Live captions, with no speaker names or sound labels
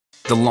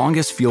The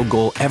longest field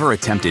goal ever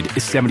attempted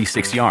is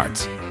 76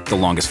 yards. The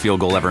longest field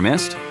goal ever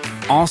missed?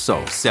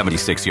 Also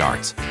 76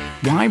 yards.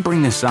 Why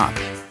bring this up?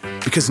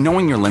 Because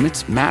knowing your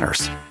limits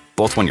matters,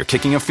 both when you're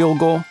kicking a field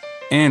goal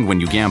and when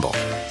you gamble.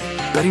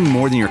 Betting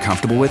more than you're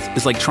comfortable with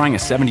is like trying a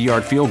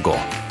 70-yard field goal.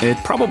 It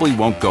probably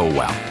won't go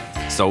well.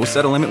 So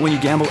set a limit when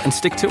you gamble and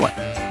stick to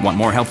it. Want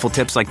more helpful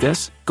tips like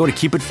this? Go to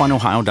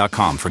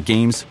keepitfunohio.com for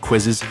games,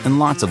 quizzes, and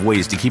lots of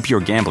ways to keep your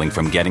gambling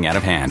from getting out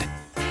of hand.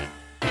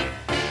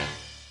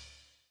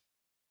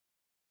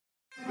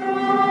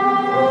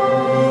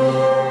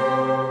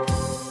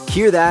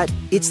 Hear that?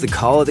 It's the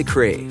call of the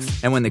Crave.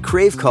 And when the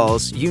Crave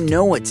calls, you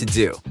know what to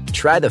do.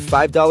 Try the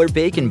 $5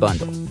 Bacon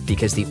Bundle.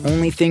 Because the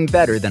only thing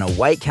better than a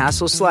White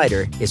Castle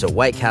slider is a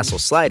White Castle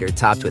slider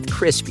topped with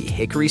crispy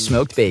hickory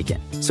smoked bacon.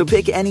 So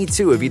pick any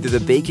two of either the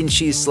Bacon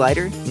Cheese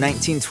Slider,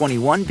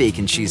 1921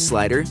 Bacon Cheese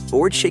Slider,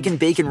 or Chicken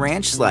Bacon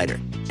Ranch Slider.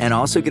 And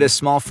also get a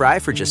small fry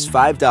for just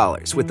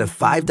 $5 with the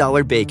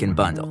 $5 Bacon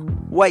Bundle.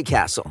 White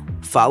Castle.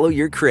 Follow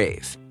your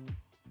crave.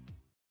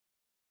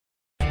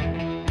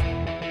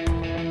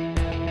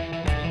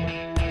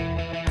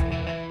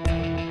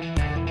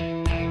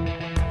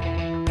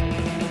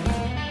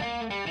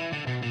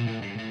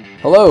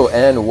 Hello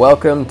and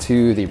welcome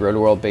to the Roto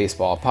World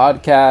Baseball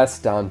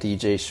Podcast. I'm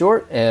DJ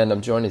Short and I'm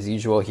joined as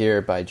usual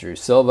here by Drew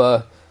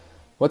Silva.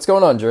 What's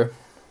going on, Drew?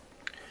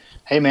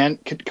 Hey man,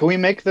 can we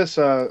make this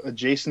a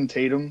Jason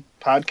Tatum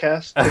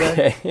podcast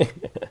today? Okay.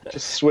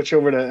 Just switch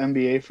over to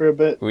NBA for a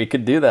bit. We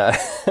could do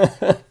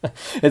that.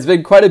 It's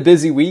been quite a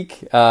busy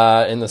week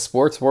in the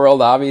sports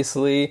world,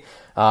 obviously.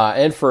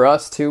 And for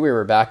us too, we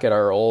were back at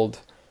our old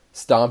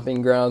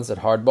stomping grounds at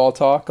Hardball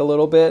Talk a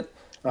little bit.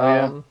 Oh,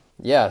 yeah.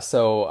 Yeah,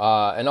 so,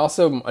 and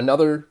also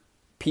another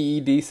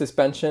PED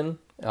suspension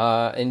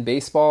in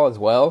baseball as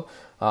well.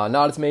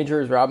 Not as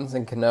major as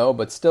Robinson Cano,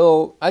 but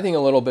still, I think a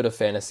little bit of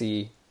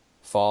fantasy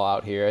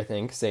fallout here, I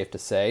think, safe to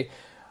say.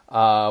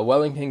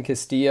 Wellington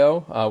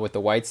Castillo with the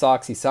White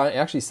Sox, he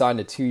actually signed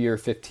a 2-year,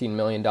 $15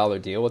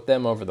 million deal with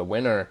them over the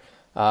winter.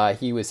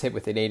 He was hit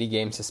with an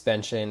 80-game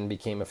suspension,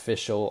 became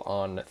official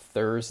on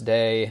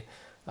Thursday.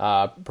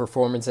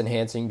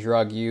 Performance-enhancing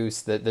drug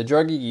use. The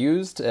drug he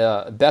used,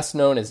 best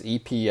known as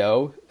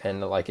EPO,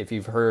 and like if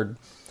you've heard,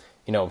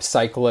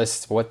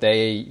 cyclists, what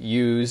they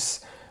use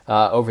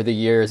over the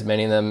years,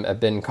 many of them have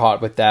been caught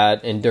with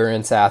that.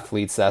 Endurance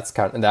athletes, that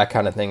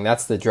kind of thing.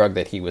 That's the drug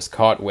that he was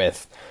caught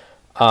with.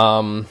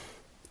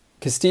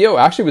 Castillo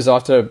actually was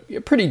off to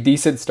a pretty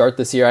decent start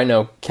this year. I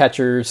know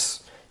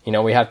catchers,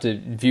 we have to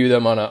view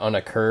them on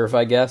a curve,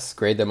 I guess,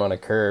 grade them on a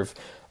curve.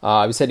 He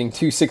was hitting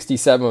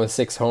 .267 with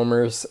 6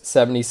 homers,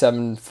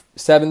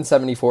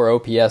 774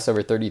 OPS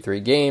over 33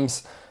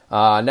 games.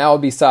 Now he'll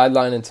be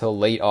sidelined until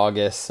late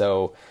August,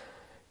 so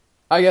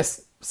I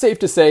guess safe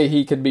to say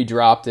he could be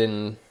dropped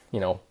in,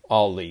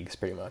 all leagues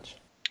pretty much.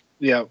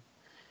 Yeah.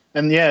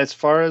 And yeah, as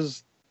far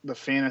as the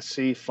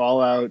fantasy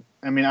fallout,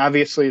 I mean,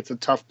 obviously it's a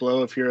tough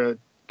blow if you're a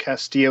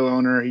Castillo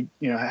owner. He,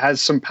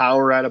 has some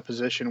power at a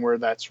position where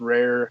that's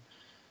rare.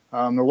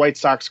 The White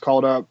Sox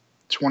called up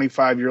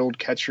 25-year-old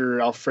catcher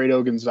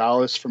Alfredo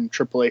Gonzalez from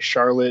AAA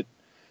Charlotte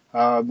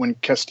when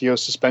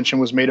Castillo's suspension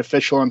was made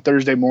official on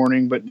Thursday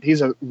morning, but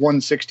he's a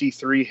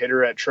 163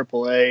 hitter at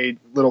AAA,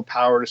 little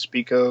power to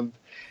speak of.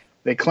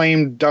 They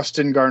claimed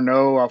Dustin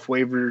Garneau off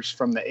waivers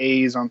from the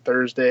A's on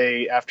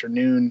Thursday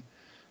afternoon.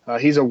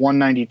 He's a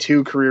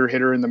 192 career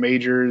hitter in the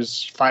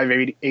majors,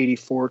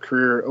 584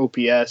 career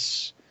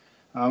OPS.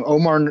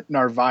 Omar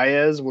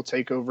Narvaez will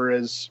take over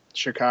as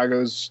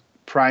Chicago's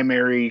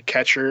primary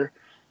catcher.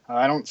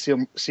 I don't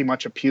see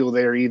much appeal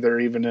there either,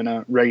 even in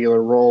a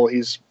regular role.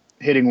 He's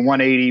hitting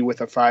 180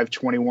 with a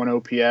 521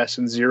 OPS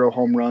and 0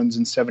 home runs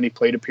and 70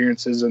 plate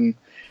appearances, and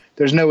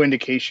there's no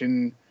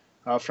indication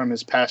from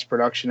his past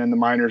production in the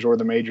minors or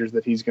the majors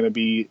that he's going to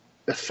be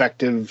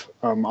effective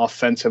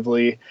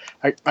offensively.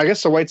 I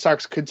guess the White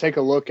Sox could take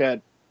a look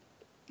at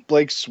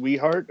Blake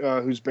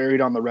Swihart, who's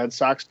buried on the Red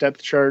Sox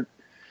depth chart.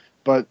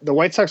 But the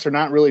White Sox are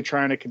not really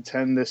trying to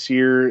contend this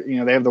year.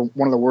 They have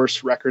one of the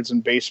worst records in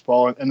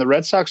baseball, and the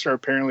Red Sox are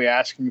apparently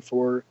asking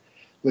for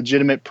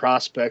legitimate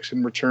prospects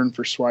in return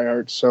for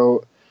Swihart.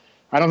 So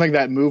I don't think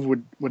that move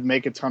would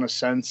make a ton of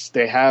sense.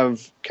 They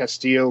have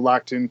Castillo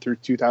locked in through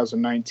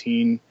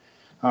 2019.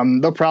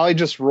 They'll probably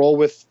just roll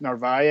with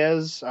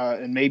Narvaez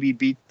and maybe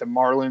beat the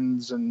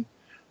Marlins and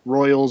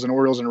Royals and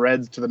Orioles and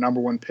Reds to the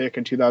number 1 pick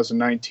in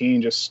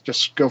 2019.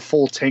 Just go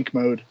full tank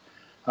mode.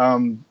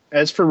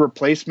 As for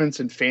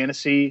replacements in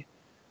fantasy,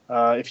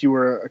 if you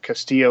were a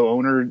Castillo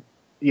owner,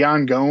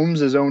 Yan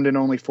Gomes is owned in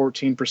only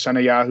 14%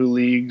 of Yahoo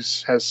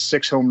leagues, has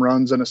 6 home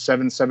runs and a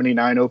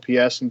 779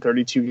 OPS in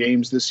 32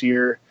 games this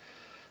year.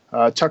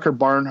 Tucker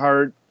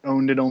Barnhart,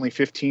 owned in only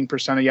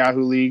 15% of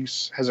Yahoo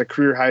leagues, has a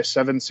career-high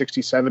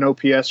 767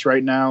 OPS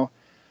right now.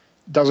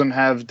 Doesn't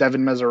have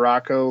Devin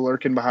Mesoraco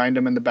lurking behind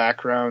him in the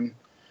background.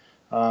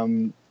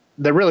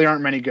 There really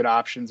aren't many good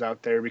options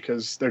out there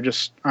because there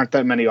just aren't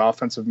that many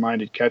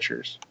offensive-minded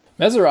catchers.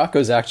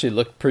 Mesoraco's actually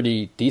looked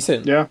pretty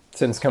decent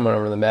since coming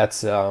over to the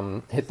Mets.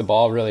 Hit the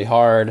ball really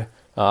hard.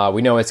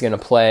 We know it's going to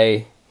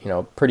play.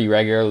 pretty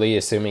regularly,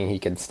 assuming he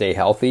can stay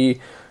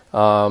healthy.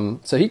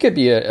 So he could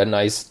be a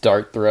nice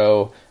dart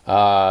throw.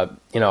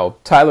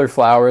 Tyler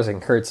Flowers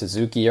and Kurt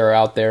Suzuki are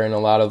out there in a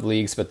lot of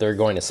leagues, but they're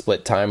going to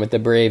split time with the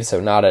Braves, so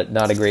not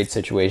a great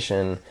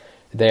situation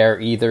there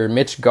either.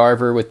 Mitch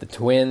Garver with the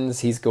Twins,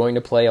 he's going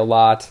to play a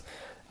lot,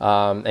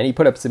 and he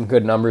put up some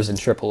good numbers in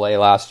AAA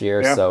last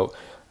year. Yeah. So,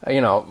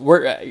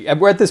 we're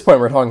at this point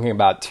we're talking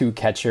about 2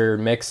 catcher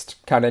mixed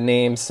kind of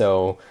names,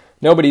 so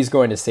nobody's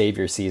going to save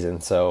your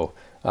season. So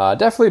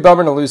definitely a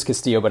bummer to lose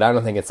Castillo, but I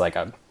don't think it's like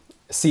a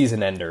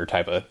season ender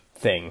type of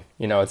thing.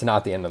 It's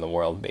not the end of the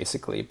world,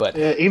 basically. But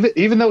yeah,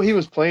 even though he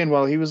was playing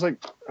well, he was like,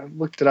 I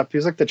looked it up, he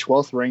was like the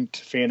 12th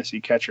ranked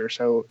fantasy catcher,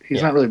 so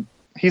he's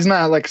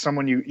not like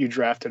someone you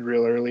drafted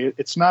real early.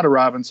 It's not a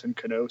Robinson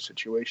Cano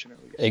situation,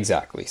 at least.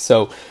 Exactly.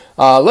 So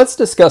let's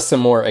discuss some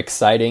more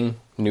exciting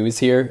news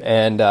here,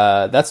 and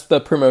that's the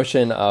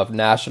promotion of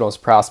Nationals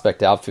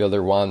prospect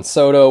outfielder Juan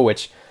Soto,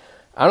 which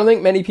I don't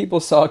think many people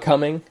saw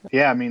coming.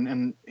 Yeah, I mean,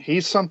 and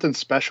he's something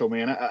special,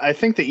 man. I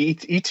think the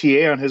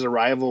ETA on his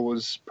arrival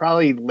was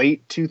probably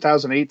late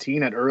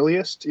 2018 at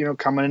earliest,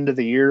 coming into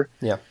the year.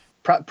 Yeah.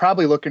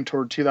 Probably looking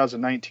toward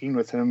 2019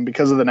 with him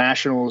because of the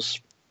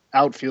Nationals'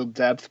 outfield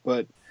depth.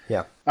 But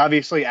yeah,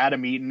 obviously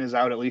Adam Eaton is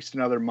out at least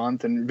another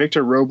month. And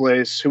Victor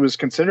Robles, who was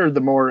considered the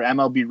more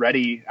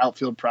MLB-ready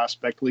outfield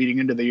prospect leading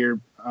into the year,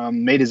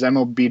 made his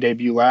MLB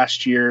debut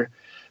last year.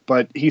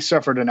 But he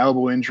suffered an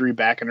elbow injury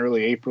back in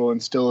early April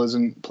and still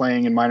isn't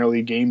playing in minor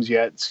league games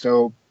yet.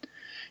 So,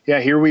 yeah,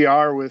 here we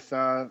are with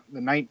the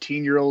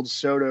 19-year-old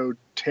Soto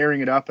tearing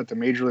it up at the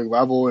major league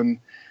level, and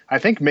I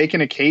think making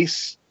a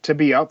case to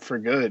be up for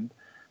good.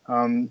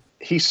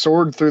 He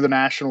soared through the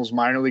Nationals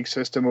minor league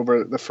system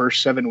over the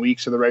first 7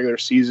 weeks of the regular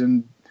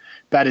season,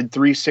 batted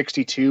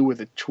 .362 with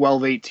a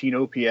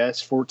 12.18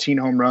 OPS, 14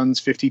 home runs,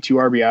 52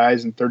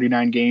 RBIs, and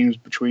 39 games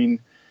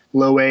between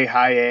low A,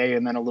 high A,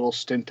 and then a little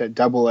stint at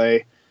double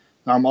A.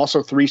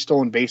 Also 3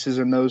 stolen bases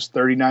in those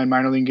 39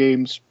 minor league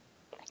games.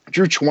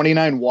 Drew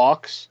 29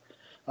 walks.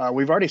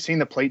 We've already seen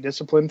the plate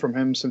discipline from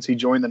him since he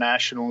joined the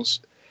Nationals.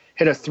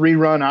 Hit a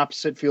 3-run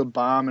opposite field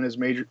bomb in his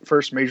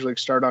first major league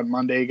start on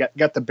Monday.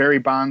 Got the Barry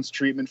Bonds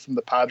treatment from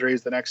the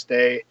Padres the next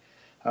day.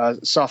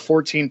 Saw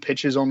 14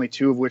 pitches, only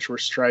 2 of which were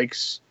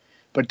strikes,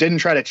 but didn't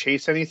try to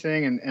chase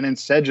anything and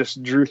instead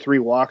just drew 3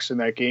 walks in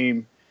that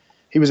game.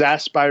 He was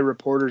asked by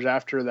reporters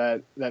after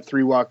that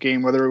 3-walk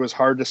game whether it was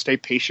hard to stay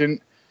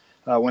patient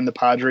when the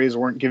Padres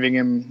weren't giving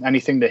him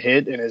anything to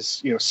hit in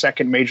his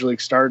second major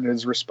league start, and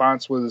his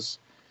response was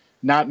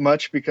not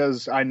much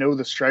because I know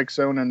the strike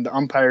zone and the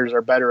umpires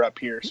are better up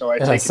here, so I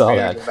take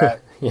advantage of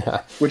that.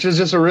 Yeah, which is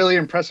just a really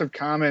impressive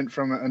comment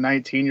from a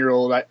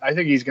 19-year-old. I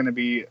think he's going to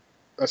be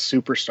a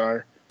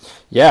superstar.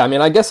 Yeah, I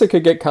mean, I guess it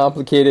could get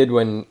complicated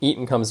when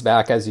Eaton comes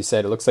back. As you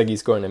said, it looks like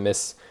he's going to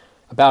miss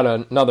about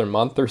another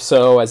month or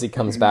so as he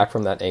comes back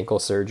from that ankle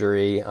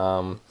surgery.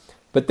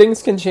 But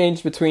things can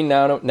change between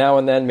now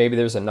and then. Maybe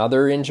there's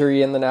another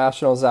injury in the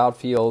Nationals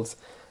outfield.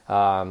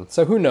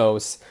 So who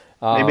knows?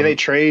 Maybe they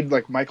trade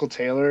like Michael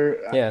Taylor.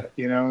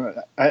 Yeah.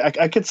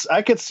 I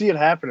could see it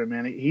happening,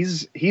 man.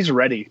 He's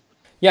ready.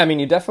 Yeah, I mean,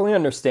 you definitely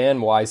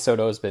understand why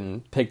Soto's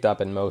been picked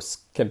up in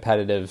most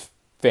competitive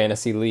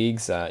fantasy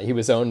leagues. He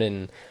was owned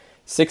in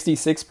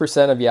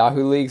 66% of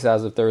Yahoo leagues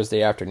as of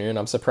Thursday afternoon.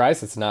 I'm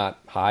surprised it's not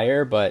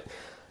higher, but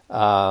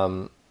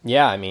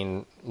yeah, I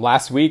mean,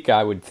 last week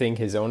I would think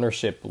his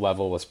ownership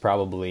level was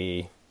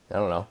probably, I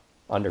don't know,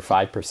 under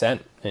 5%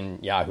 in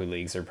Yahoo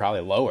leagues, or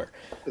probably lower.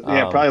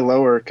 Yeah, probably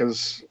lower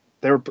because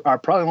there are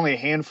probably only a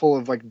handful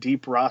of like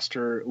deep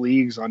roster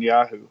leagues on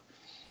Yahoo.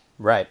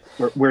 Right.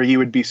 Where you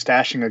would be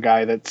stashing a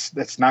guy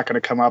that's not going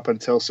to come up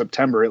until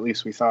September, at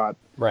least we thought.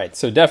 Right.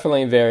 So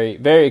definitely very,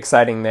 very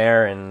exciting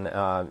there. And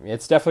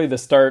it's definitely the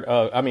start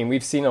of, I mean,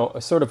 we've seen a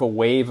sort of a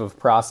wave of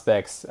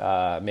prospects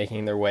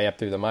making their way up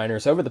through the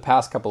minors over the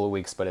past couple of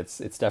weeks, but it's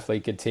definitely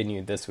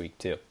continued this week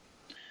too.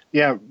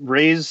 Yeah,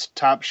 Rays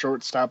top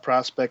shortstop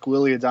prospect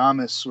Willy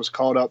Adames was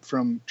called up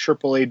from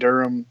AAA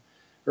Durham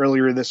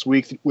earlier this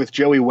week with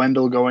Joey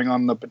Wendell going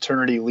on the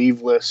paternity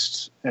leave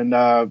list. And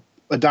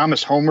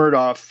Adames homered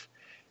off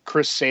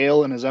Chris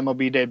Sale in his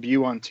MLB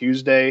debut on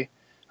Tuesday.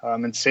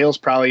 And Sale's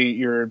probably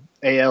your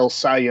AL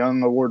Cy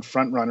Young Award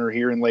frontrunner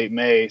here in late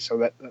May. So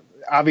that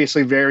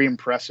obviously very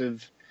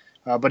impressive.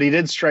 But he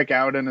did strike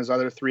out in his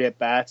other 3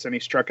 at-bats, and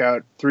he struck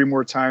out 3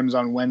 more times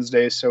on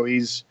Wednesday. So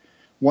he's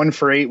 1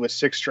 for 8 with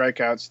 6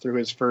 strikeouts through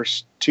his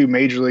first 2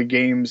 major league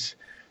games.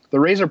 The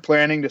Rays are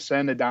planning to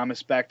send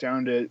Adames back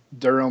down to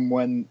Durham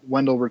when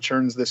Wendell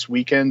returns this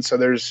weekend. So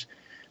there's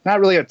not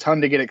really a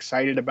ton to get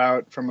excited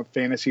about from a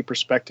fantasy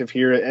perspective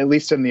here, at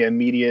least in the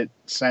immediate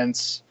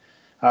sense.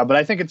 But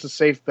I think it's a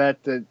safe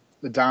bet that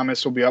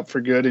Adames will be up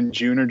for good in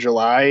June or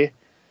July.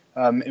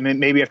 And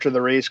maybe after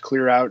the Rays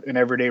clear out an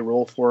everyday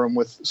role for him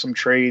with some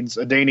trades.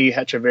 Adeiny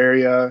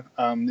Hechavarria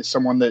is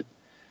someone that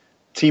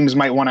teams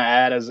might want to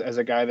add as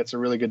a guy that's a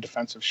really good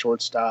defensive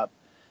shortstop.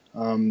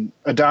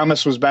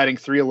 Adames was batting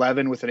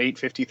 .311 with an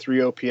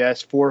 .853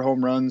 OPS, 4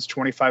 home runs,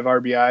 25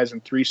 RBIs,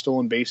 and 3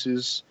 stolen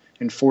bases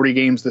in 40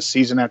 games this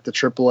season at the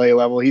AAA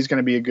level. He's going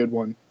to be a good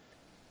one.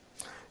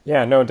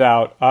 Yeah, no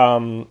doubt.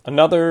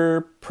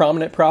 Another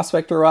prominent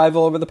prospect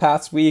arrival over the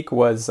past week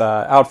was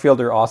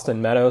outfielder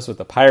Austin Meadows with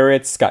the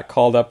Pirates. Got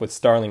called up with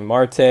Starling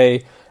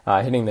Marte,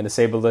 hitting the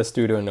disabled list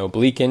due to an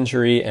oblique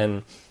injury.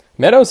 And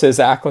Meadows has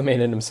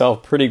acclimated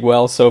himself pretty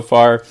well so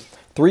far.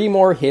 3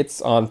 more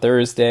hits on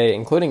Thursday,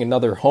 including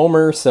another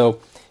homer. So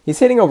he's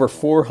hitting over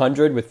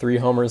 400 with 3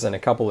 homers and a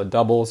couple of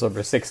doubles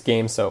over 6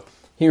 games. So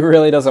he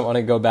really doesn't want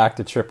to go back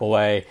to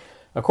AAA.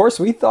 Of course,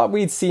 we thought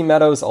we'd see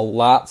Meadows a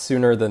lot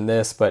sooner than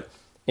this, but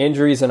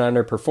injuries and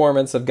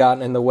underperformance have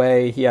gotten in the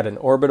way. He had an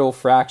orbital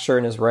fracture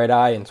in his right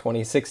eye in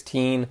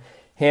 2016,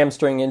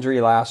 hamstring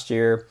injury last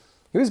year.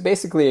 He was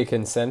basically a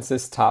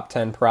consensus top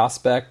 10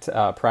 prospect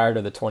prior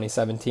to the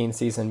 2017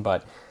 season,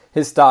 but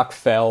his stock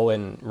fell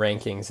in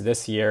rankings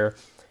this year.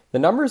 The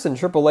numbers in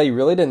AAA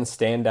really didn't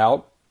stand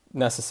out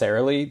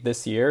necessarily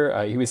this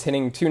year. He was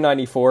hitting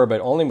 .294,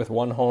 but only with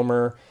 1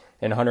 homer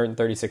and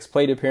 136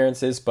 plate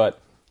appearances, but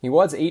he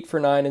was 8 for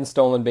 9 in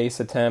stolen base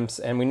attempts,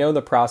 and we know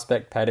the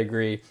prospect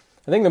pedigree.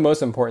 I think the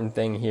most important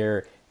thing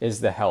here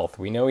is the health.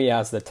 We know he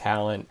has the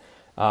talent,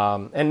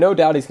 and no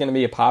doubt he's going to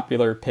be a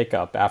popular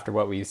pickup after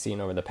what we've seen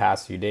over the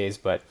past few days,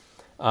 but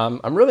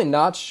I'm really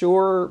not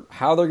sure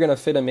how they're going to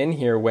fit him in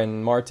here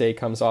when Marte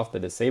comes off the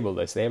disabled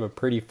list. They have a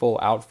pretty full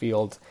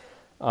outfield,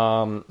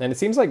 and it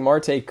seems like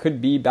Marte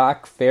could be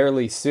back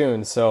fairly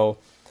soon, so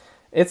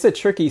it's a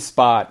tricky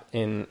spot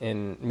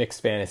in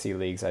mixed fantasy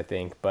leagues, I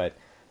think, but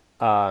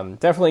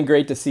definitely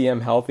great to see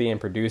him healthy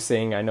and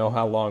producing. I know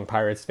how long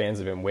Pirates fans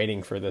have been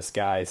waiting for this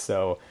guy,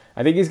 so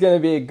I think he's going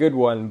to be a good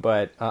one,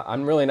 but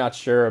I'm really not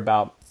sure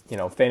about,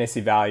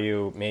 fantasy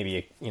value,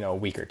 maybe, a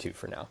week or two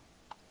for now.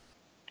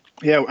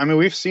 Yeah, I mean,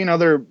 we've seen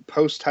other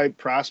post-type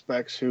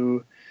prospects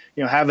who,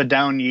 have a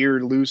down year,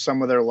 lose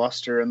some of their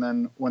luster, and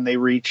then when they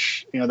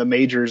reach, the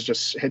majors,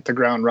 just hit the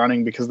ground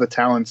running because the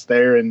talent's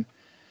there. And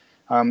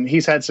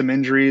he's had some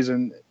injuries,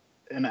 and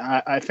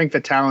I think the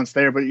talent's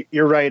there. But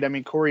you're right. I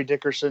mean, Corey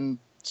Dickerson,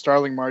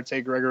 Starling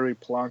Marte, Gregory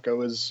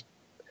Polanco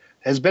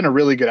has been a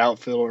really good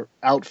outfield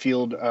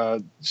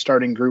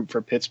starting group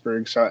for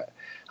Pittsburgh. So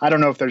I don't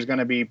know if there's going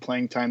to be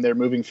playing time there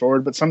moving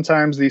forward, but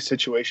sometimes these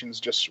situations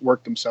just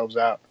work themselves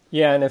out.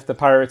 Yeah, and if the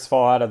Pirates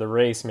fall out of the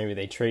race, maybe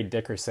they trade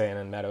Dickerson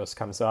and Meadows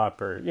comes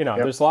up, or,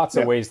 there's lots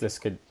of ways this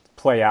could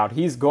play out.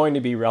 He's going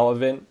to be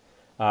relevant,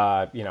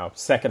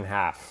 second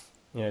half,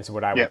 is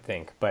what I would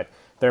think. But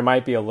there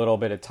might be a little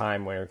bit of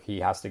time where he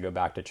has to go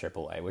back to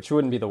AAA, which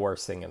wouldn't be the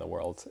worst thing in the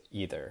world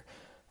either.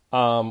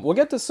 We'll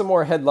get to some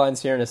more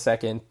headlines here in a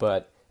second,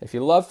 but if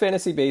you love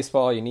fantasy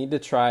baseball, you need to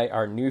try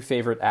our new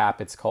favorite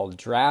app. It's called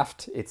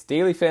Draft. It's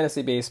daily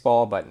fantasy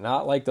baseball, but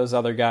not like those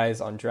other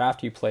guys. On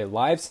Draft, you play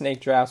live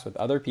snake drafts with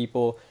other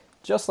people,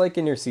 just like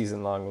in your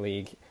season-long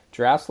league.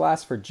 Drafts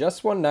last for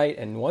just one night,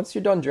 and once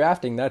you're done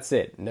drafting, that's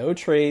it. No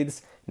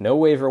trades, no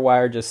waiver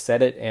wire, just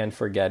set it and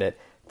forget it.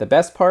 The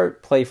best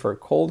part, play for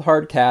cold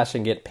hard cash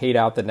and get paid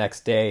out the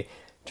next day.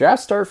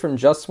 Drafts start from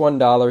just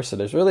 $1, so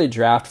there's really a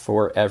draft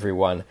for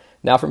everyone.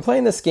 Now, from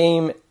playing this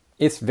game,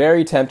 it's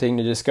very tempting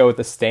to just go with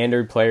the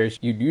standard players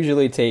you'd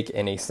usually take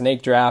in a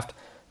snake draft.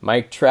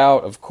 Mike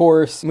Trout, of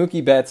course.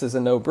 Mookie Betts is a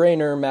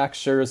no-brainer. Max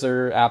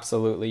Scherzer,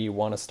 absolutely. You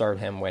want to start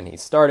him when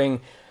he's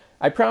starting.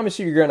 I promise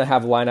you, you're going to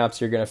have lineups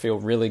you're going to feel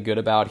really good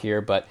about here,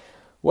 but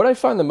what I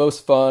find the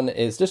most fun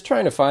is just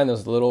trying to find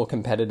those little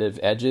competitive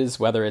edges,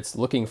 whether it's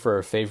looking for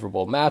a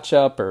favorable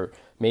matchup or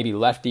maybe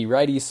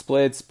lefty-righty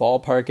splits,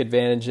 ballpark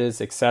advantages,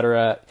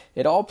 etc.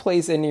 It all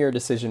plays into your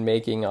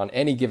decision-making on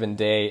any given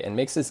day and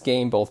makes this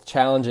game both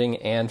challenging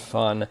and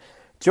fun.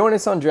 Join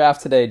us on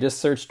Draft today. Just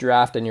search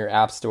Draft in your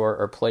app store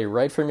or play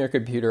right from your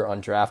computer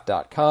on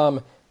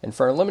Draft.com. And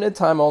for a limited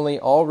time only,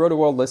 all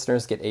RotoWorld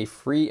listeners get a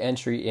free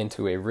entry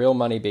into a real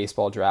money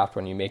baseball draft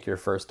when you make your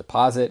first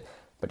deposit.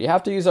 But you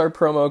have to use our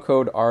promo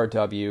code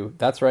RW.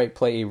 That's right,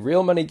 play a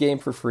real money game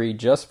for free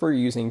just for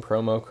using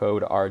promo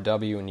code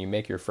RW when you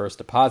make your first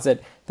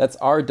deposit. That's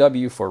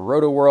RW for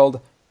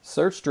RotoWorld.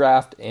 Search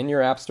Draft in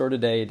your app store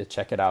today to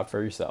check it out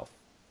for yourself.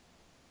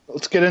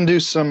 Let's get into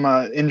some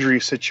injury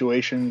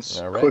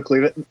situations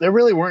quickly. There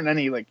really weren't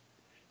any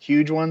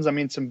huge ones. I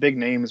mean, some big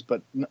names,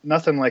 but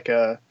nothing like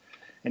an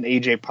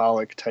AJ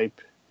Pollock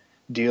type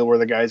deal where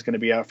the guy's going to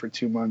be out for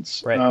 2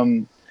 months.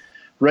 Right.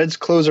 Reds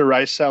closer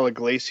Raisel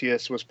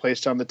Iglesias was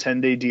placed on the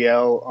 10-day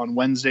DL on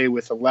Wednesday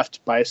with a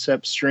left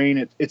bicep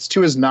strain. It's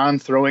to his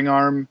non-throwing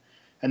arm,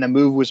 and the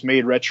move was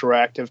made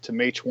retroactive to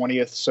May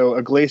 20th. So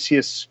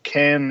Iglesias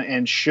can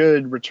and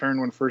should return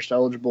when first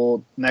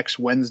eligible next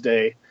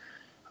Wednesday.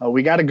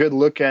 We got a good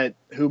look at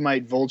who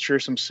might vulture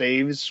some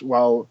saves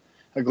while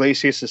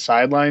Iglesias is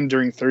sidelined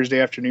during Thursday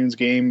afternoon's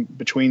game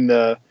between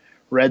the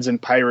Reds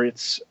and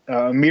Pirates.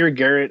 Amir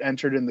Garrett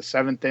entered in the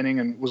 7th inning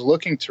and was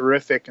looking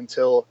terrific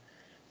until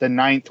the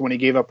 9th when he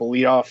gave up a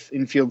leadoff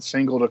infield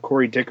single to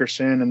Corey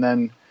Dickerson and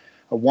then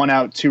a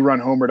 1-out 2-run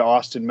homer to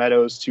Austin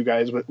Meadows, 2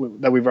 guys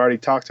that we've already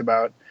talked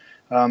about.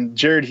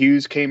 Jared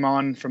Hughes came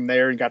on from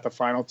there and got the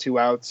final 2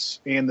 outs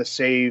and the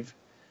save.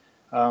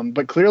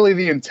 But clearly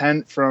the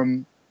intent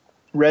from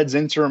Reds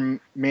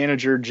interim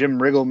manager Jim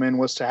Riggleman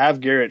was to have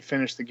Garrett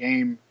finish the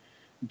game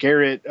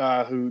Garrett,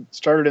 who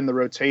started in the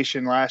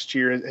rotation last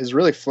year, has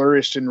really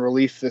flourished in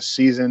relief this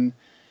season.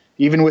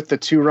 Even with the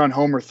 2-run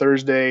homer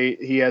Thursday,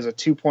 he has a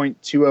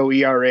 2.20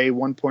 ERA,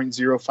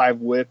 1.05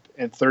 WHIP,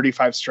 and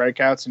 35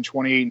 strikeouts in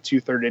 28 and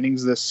 2/3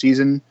 innings this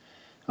season.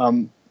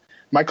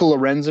 Michael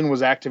Lorenzen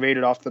was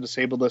activated off the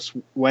disabled list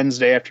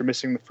Wednesday after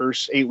missing the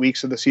first 8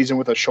 weeks of the season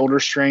with a shoulder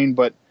strain,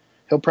 but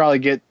he'll probably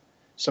get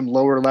some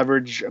lower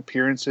leverage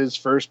appearances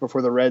first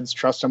before the Reds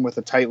trust him with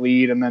a tight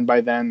lead, and then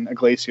by then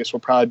Iglesias will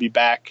probably be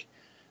back.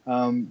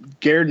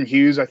 Garrett and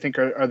Hughes, I think,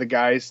 are the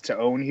guys to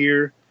own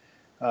here.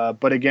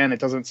 But again, it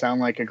doesn't sound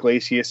like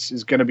Iglesias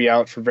is going to be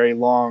out for very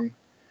long.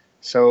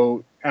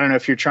 So I don't know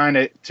if you're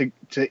trying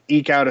to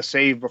eke out a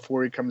save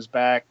before he comes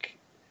back.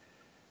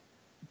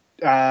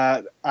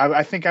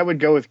 I think I would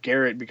go with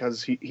Garrett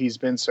because he's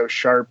been so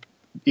sharp,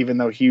 even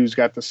though Hughes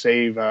got the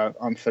save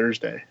on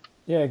Thursday.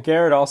 Yeah,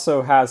 Garrett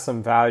also has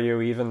some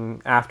value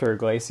even after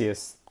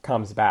Iglesias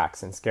comes back,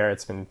 since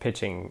Garrett's been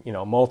pitching,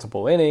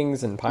 multiple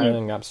innings and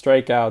piling up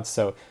strikeouts.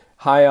 So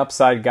high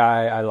upside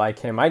guy, I like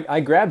him. I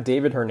grabbed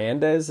David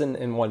Hernandez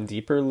in one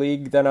deeper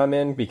league that I'm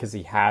in because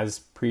he has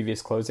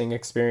previous closing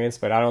experience,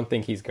 but I don't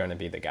think he's going to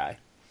be the guy.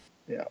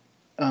 Yeah.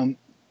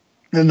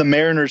 Then the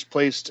Mariners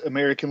placed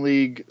American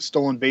League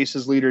stolen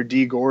bases leader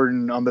Dee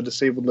Gordon on the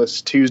disabled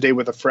list Tuesday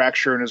with a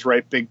fracture in his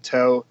right big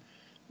toe.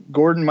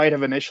 Gordon might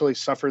have initially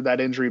suffered that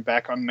injury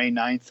back on May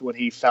 9th when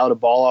he fouled a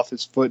ball off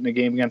his foot in a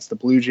game against the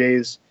Blue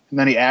Jays, and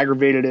then he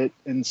aggravated it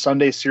in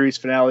Sunday's series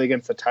finale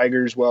against the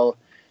Tigers while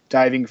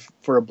diving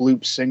for a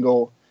bloop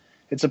single.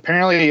 It's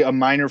apparently a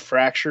minor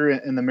fracture,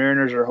 and the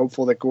Mariners are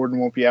hopeful that Gordon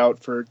won't be out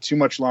for too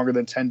much longer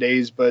than 10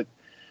 days, but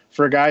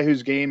for a guy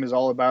whose game is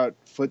all about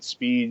foot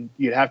speed,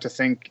 you'd have to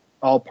think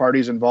all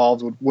parties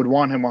involved would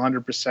want him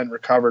 100%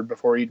 recovered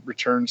before he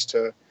returns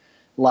to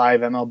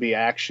live MLB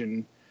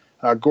action.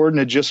 Gordon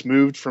had just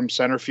moved from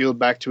center field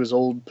back to his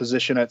old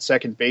position at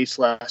second base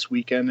last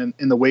weekend, and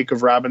in the wake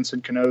of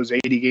Robinson Cano's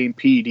 80-game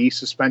PED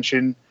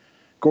suspension,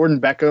 Gordon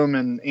Beckham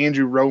and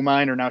Andrew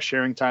Romine are now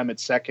sharing time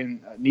at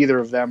second. Neither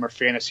of them are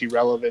fantasy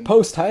relevant.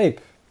 Post-hype.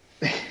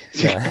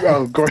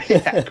 Gordon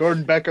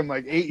Beckham,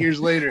 like 8 years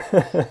later.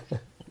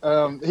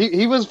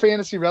 He was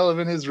fantasy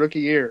relevant his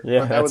rookie year.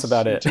 Yeah, that was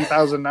about it.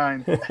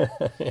 2009.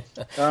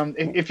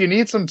 If you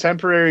need some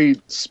temporary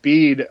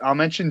speed, I'll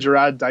mention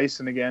Jarrod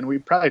Dyson again. We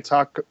probably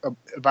talk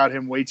about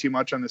him way too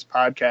much on this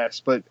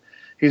podcast, but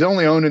he's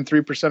only owned in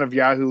 3% of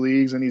Yahoo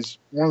leagues, and he's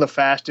one of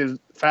the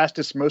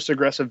fastest, most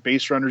aggressive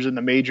base runners in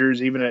the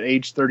majors, even at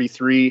age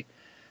 33.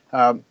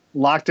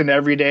 Locked in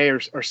everyday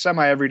or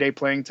semi-everyday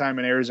playing time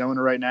in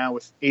Arizona right now,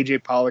 with A.J.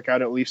 Pollock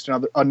out at least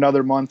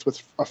another month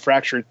with a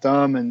fractured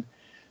thumb, and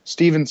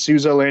Steven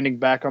Souza landing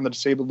back on the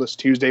disabled list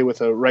Tuesday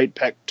with a right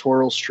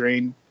pectoral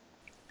strain.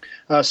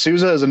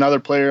 Souza is another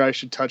player I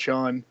should touch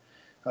on.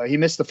 He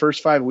missed the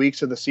first 5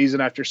 weeks of the season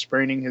after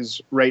spraining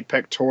his right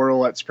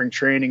pectoral at spring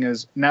training,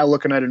 is now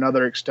looking at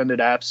another extended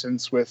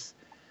absence with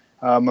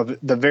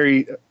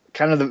the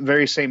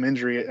very same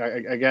injury,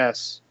 I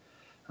guess.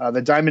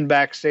 The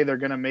Diamondbacks say they're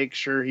going to make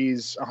sure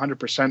he's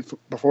 100%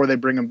 before they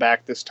bring him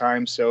back this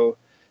time, so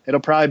it'll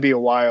probably be a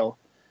while.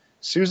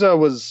 Souza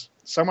was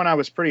someone I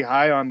was pretty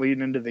high on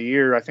leading into the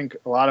year. I think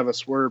a lot of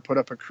us put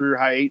up a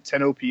career-high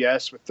 810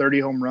 OPS with 30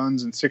 home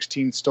runs and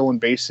 16 stolen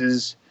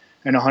bases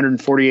in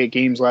 148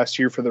 games last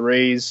year for the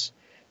Rays.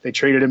 They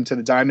traded him to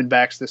the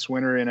Diamondbacks this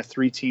winter in a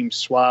 3-team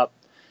swap.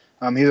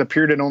 He's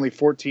appeared in only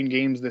 14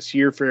 games this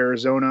year for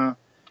Arizona,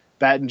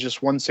 batting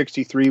just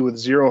 163 with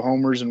 0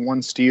 homers and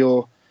 1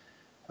 steal.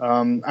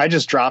 I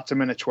just dropped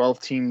him in a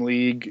 12-team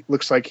league.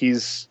 Looks like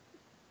he's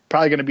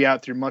probably going to be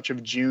out through much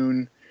of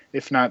June,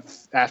 if not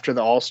after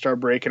the All-Star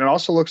break. And it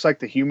also looks like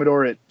the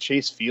humidor at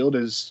Chase Field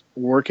is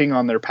working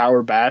on their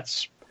power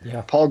bats.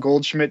 Yeah. Paul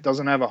Goldschmidt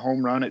doesn't have a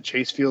home run at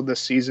Chase Field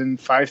this season.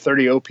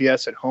 530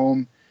 OPS at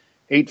home,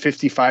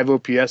 855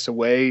 OPS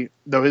away,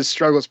 though his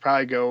struggles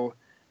probably go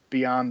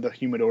beyond the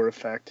humidor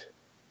effect.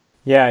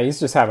 Yeah, he's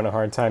just having a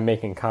hard time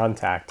making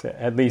contact,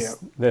 at least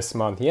this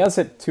month. He has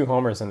hit 2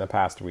 homers in the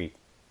past week,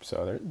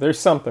 so there's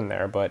something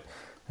there. But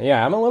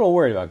yeah, I'm a little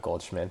worried about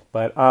Goldschmidt.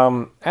 But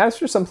as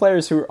for some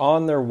players who are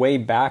on their way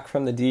back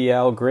from the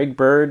DL, Greg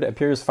Bird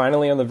appears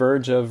finally on the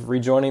verge of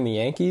rejoining the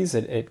Yankees.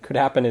 It could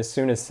happen as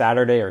soon as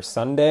Saturday or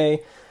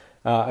Sunday,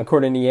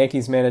 according to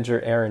Yankees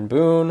manager Aaron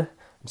Boone.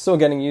 I'm still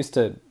getting used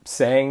to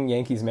saying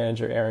Yankees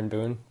manager Aaron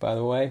Boone, by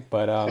the way.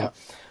 But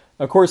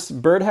of course,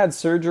 Bird had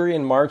surgery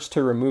in March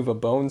to remove a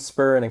bone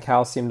spur and a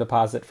calcium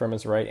deposit from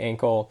his right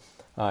ankle.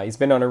 He's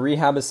been on a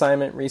rehab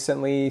assignment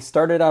recently.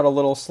 Started out a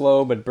little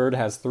slow, but Bird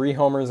has 3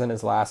 homers in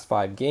his last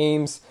 5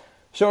 games.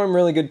 Showing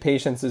really good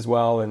patience as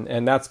well,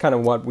 and that's kind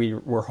of what we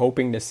were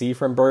hoping to see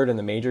from Bird in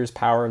the majors,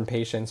 power and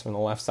patience from the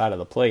left side of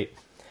the plate.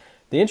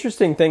 The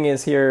interesting thing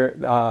is here,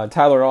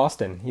 Tyler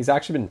Austin. He's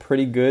actually been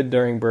pretty good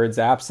during Bird's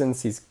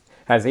absence. He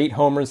has 8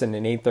 homers and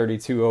an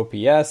 832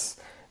 OPS.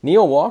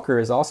 Neil Walker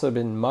has also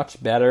been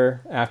much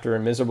better after a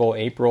miserable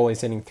April. He's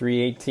hitting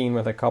 .318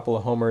 with a couple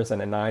of homers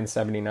and a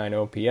 .979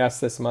 OPS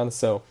this month.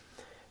 So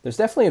there's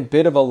definitely a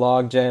bit of a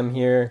logjam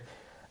here.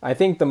 I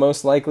think the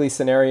most likely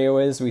scenario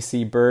is we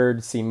see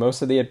Bird see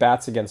most of the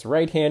at-bats against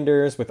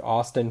right-handers, with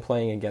Austin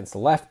playing against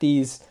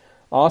lefties.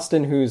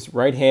 Austin, who's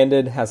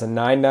right-handed, has a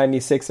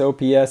 996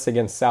 OPS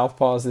against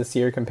southpaws this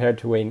year compared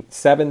to a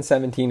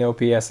 717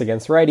 OPS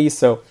against righties.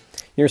 So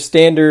your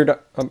standard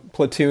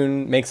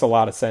platoon makes a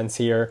lot of sense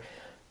here.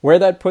 Where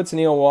that puts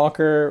Neil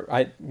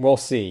Walker, we'll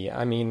see.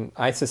 I mean,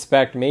 I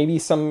suspect maybe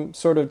some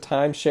sort of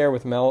timeshare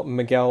with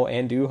Miguel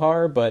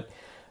Andujar, but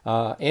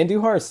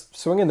Andujar's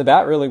swinging the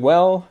bat really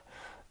well,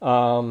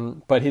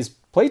 but his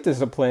plate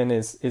discipline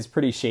is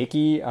pretty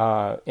shaky.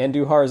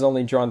 Andujar has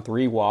only drawn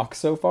 3 walks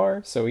so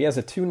far, so he has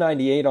a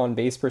 298 on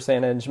base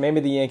percentage. Maybe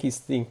the Yankees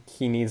think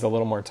he needs a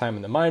little more time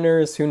in the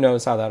minors. Who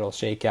knows how that'll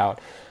shake out.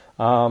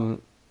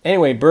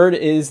 Anyway, Bird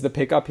is the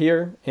pickup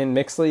here in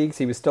mixed leagues.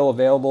 He was still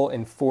available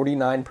in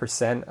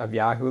 49% of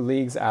Yahoo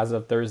leagues as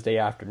of Thursday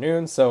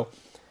afternoon. So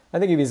I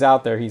think if he's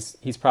out there,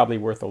 he's probably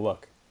worth a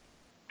look.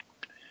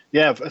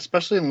 Yeah,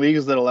 especially in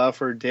leagues that allow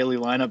for daily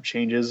lineup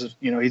changes.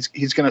 You know, he's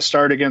going to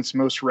start against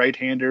most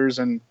right-handers,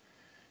 and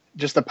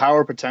just the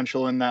power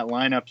potential in that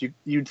lineup.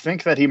 You'd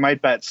think that he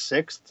might bat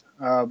 6th,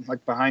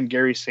 like behind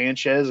Gary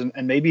Sanchez,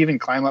 and maybe even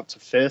climb up to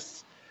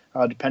 5th,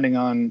 depending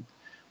on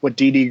what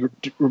Didi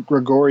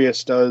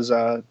Gregorius does.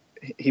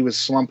 He was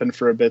slumping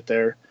for a bit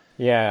there.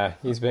 Yeah,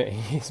 he's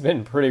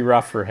been pretty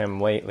rough for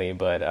him lately,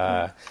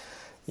 but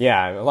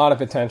yeah, a lot of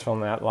potential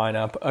in that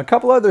lineup. A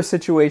couple other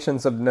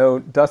situations of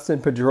note.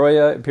 Dustin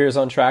Pedroia appears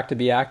on track to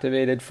be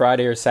activated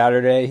Friday or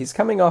Saturday. He's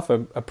coming off a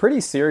pretty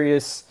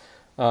serious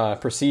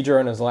procedure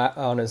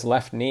on his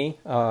left knee.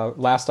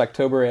 Last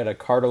October, he had a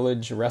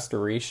cartilage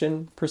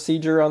restoration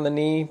procedure on the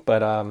knee,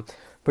 but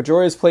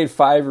Pedroia's played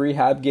 5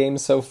 rehab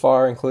games so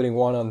far, including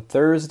one on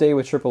Thursday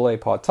with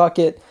AAA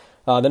Pawtucket.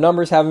 The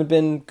numbers haven't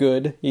been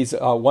good. He's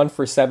 1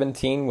 for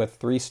 17 with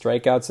 3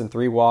 strikeouts and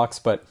 3 walks,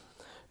 but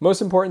most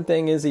important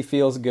thing is he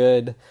feels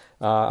good.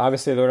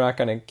 Obviously, they're not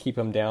going to keep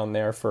him down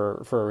there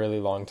for a really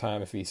long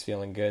time if he's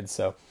feeling good.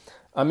 So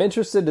I'm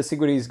interested to see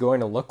what he's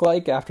going to look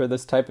like after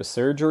this type of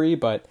surgery,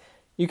 but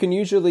you can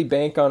usually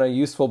bank on a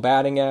useful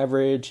batting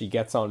average. He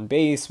gets on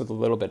base with a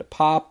little bit of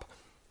pop.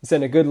 He's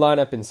in a good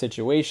lineup in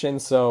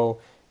situations.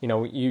 So, you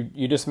know,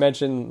 you just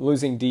mentioned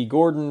losing D.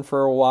 Gordon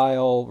for a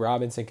while.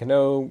 Robinson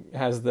Cano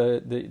has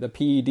the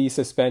PED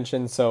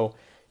suspension. So,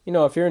 you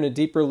know, if you're in a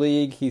deeper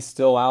league, he's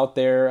still out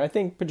there. I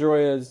think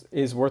Pedroia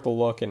is worth a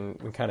look, and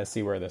we kind of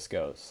see where this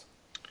goes.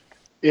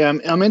 Yeah,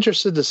 I'm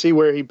interested to see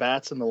where he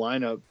bats in the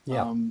lineup.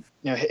 Yeah. You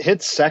know,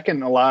 hit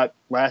second a lot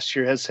last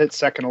year, has hit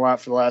second a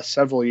lot for the last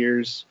several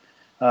years.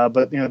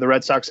 But, you know, the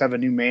Red Sox have a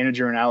new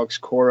manager in Alex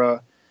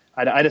Cora.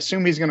 I'd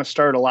assume he's going to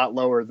start a lot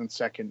lower than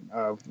second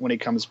when he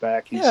comes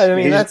back.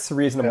 That's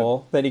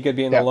reasonable that he could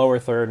be in the lower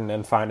third and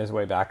then find his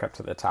way back up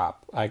to the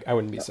top. I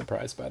wouldn't be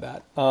surprised by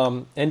that.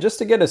 And just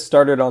to get us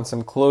started on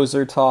some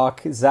closer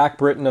talk, Zach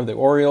Britton of the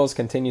Orioles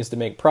continues to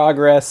make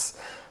progress,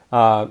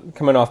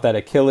 coming off that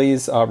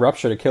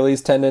ruptured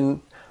Achilles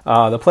tendon.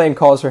 The plan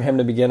calls for him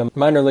to begin a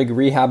minor league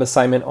rehab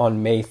assignment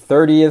on May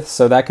 30th,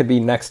 so that could be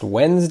next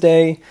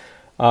Wednesday.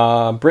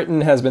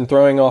 Britton has been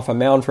throwing off a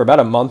mound for about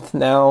a month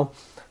now.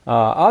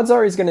 Odds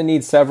are he's going to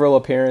need several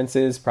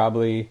appearances,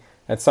 probably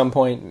at some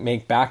point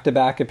make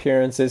back-to-back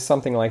appearances,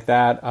 something like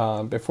that,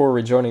 before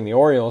rejoining the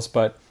Orioles.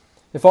 But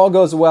if all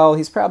goes well,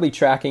 he's probably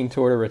tracking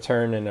toward a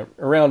return in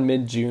around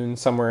mid-June,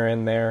 somewhere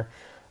in there.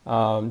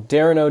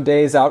 Darren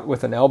O'Day's out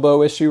with an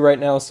elbow issue right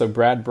now, so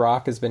Brad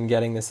Brock has been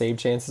getting the save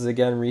chances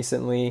again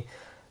recently.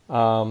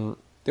 The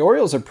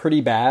Orioles are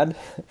pretty bad,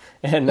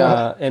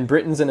 and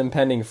Britton's an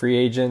impending free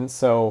agent,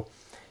 so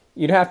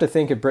you'd have to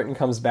think if Britton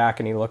comes back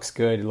and he looks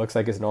good, he looks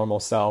like his normal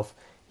self,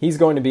 he's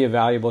going to be a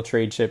valuable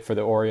trade chip for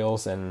the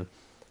Orioles, and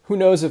who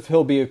knows if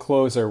he'll be a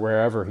closer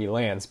wherever he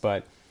lands,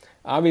 but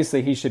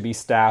obviously he should be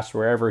stashed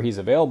wherever he's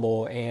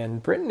available,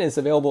 and Britton is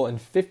available in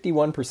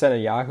 51%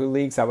 of Yahoo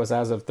leagues. That was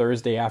as of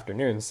Thursday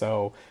afternoon,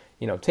 so,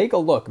 you know, take a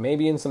look.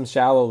 Maybe in some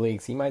shallow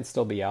leagues, he might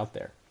still be out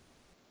there.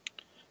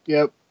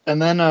 Yep.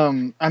 And then,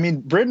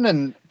 Britton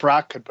and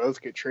Brock could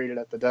both get traded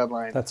at the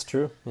deadline. That's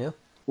true, yeah.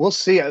 We'll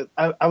see.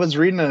 I was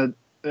reading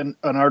an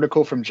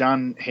article from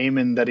John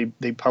Heyman that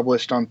they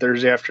published on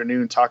Thursday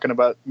afternoon talking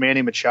about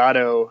Manny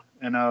Machado,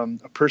 and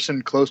a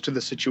person close to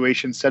the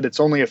situation said it's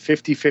only a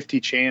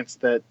 50-50 chance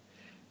that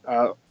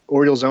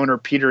Orioles owner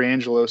Peter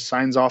Angelos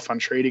signs off on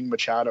trading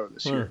Machado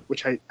this year,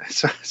 which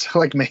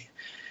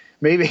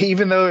maybe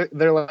even though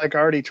they're like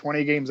already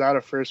 20 games out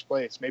of first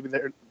place, maybe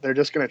they're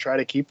just going to try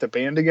to keep the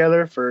band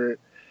together for,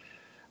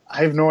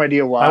 I have no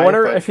idea why. I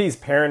wonder if he's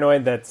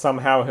paranoid that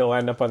somehow he'll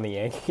end up on the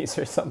Yankees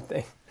or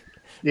something.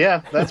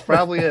 Yeah, that's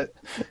probably it.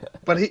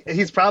 But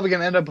he's probably going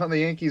to end up on the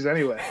Yankees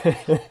anyway.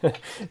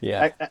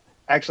 Yeah.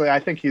 Actually, I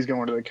think he's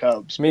going to the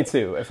Cubs. Me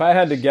too. If I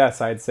had to guess,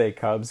 I'd say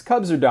Cubs.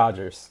 Cubs or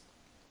Dodgers?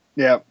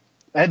 Yeah.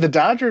 And the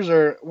Dodgers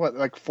are,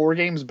 like 4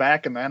 games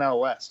back in the NL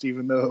West,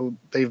 even though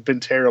they've been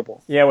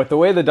terrible. Yeah, with the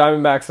way the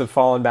Diamondbacks have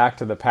fallen back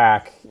to the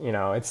pack, you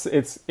know,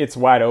 it's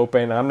wide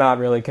open. I'm not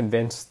really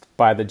convinced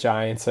by the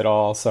Giants at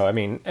all. So, I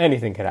mean,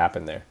 anything could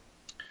happen there.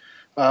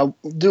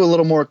 Do a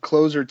little more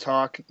closer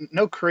talk.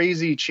 No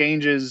crazy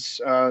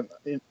changes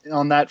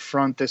on that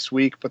front this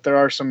week, but there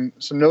are some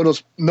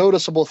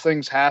noticeable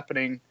things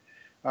happening.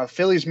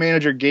 Phillies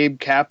manager Gabe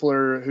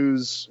Kapler,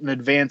 who's an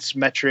advanced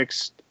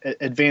metrics,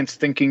 advanced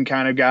thinking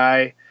kind of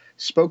guy,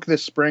 spoke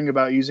this spring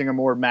about using a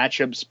more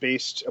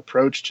matchups-based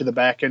approach to the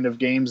back end of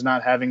games,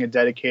 not having a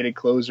dedicated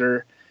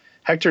closer.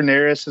 Hector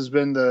Neris has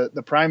been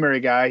the primary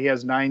guy. He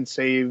has 9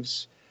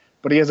 saves,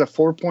 but he has a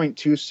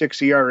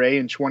 4.26 ERA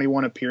in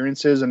 21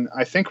 appearances, and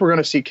I think we're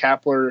going to see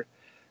Kapler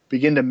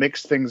begin to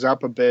mix things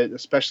up a bit,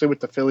 especially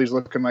with the Phillies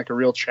looking like a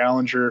real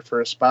challenger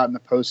for a spot in the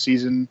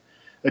postseason.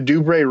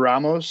 Adubre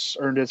Ramos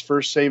earned his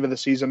first save of the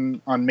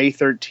season on May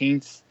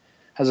 13th,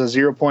 has a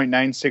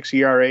 0.96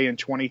 ERA and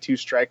 22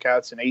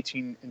 strikeouts in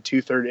 18 and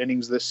 2/3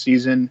 innings this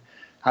season.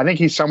 I think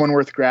he's someone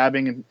worth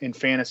grabbing in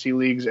fantasy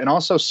leagues. And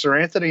also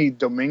Seranthony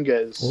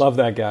Dominguez. Love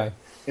that guy.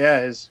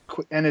 Yeah,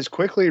 has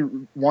quickly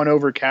won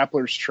over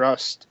Kapler's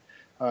trust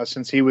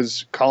since he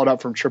was called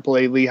up from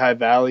AAA Lehigh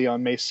Valley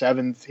on May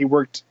 7th. He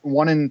worked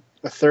 1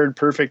 1/3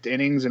 perfect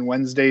innings in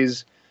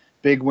Wednesday's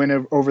big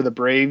win over the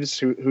Braves,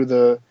 who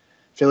the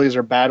Phillies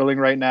are battling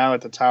right now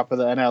at the top of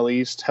the NL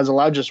East. Has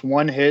allowed just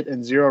 1 hit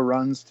and 0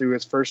 runs through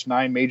his first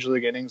 9 major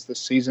league innings this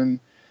season.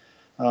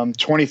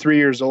 23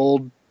 years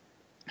old,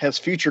 has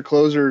future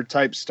closer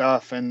type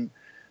stuff, and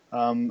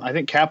I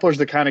think Kapler's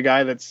the kind of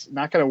guy that's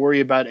not going to worry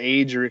about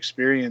age or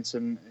experience,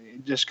 and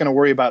just going to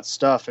worry about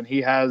stuff. And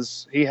he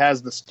has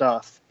the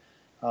stuff,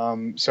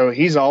 so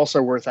he's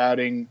also worth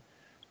adding.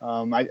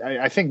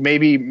 I think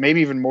maybe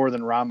even more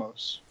than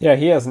Ramos. Yeah,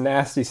 he has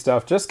nasty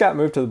stuff. Just got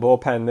moved to the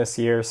bullpen this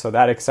year, so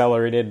that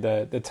accelerated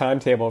the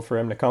timetable for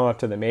him to come up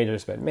to the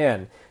majors. But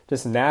man,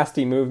 just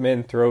nasty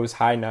movement, throws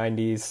high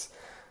 90s.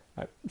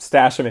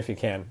 Stash him if you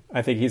can.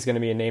 I think he's going to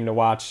be a name to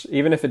watch,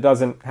 even if it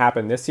doesn't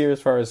happen this year as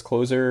far as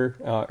closer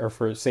or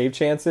for save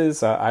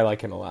chances. I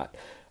like him a lot.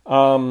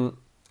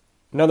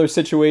 Another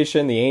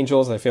situation, the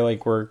Angels. I feel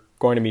like we're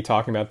going to be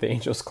talking about the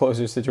Angels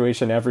closer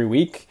situation every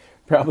week,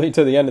 probably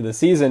to the end of the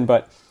season.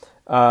 But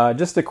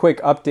just a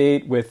quick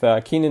update with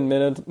Keenan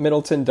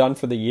Middleton done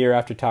for the year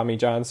after Tommy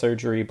John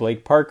surgery.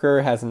 Blake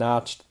Parker has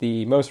notched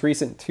the most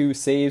recent 2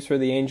 saves for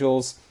the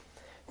Angels.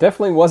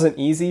 Definitely wasn't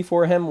easy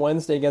for him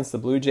Wednesday against the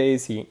Blue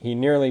Jays. He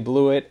nearly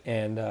blew it,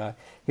 and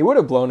he would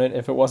have blown it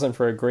if it wasn't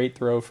for a great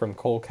throw from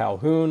Cole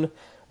Calhoun,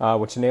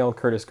 which nailed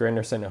Curtis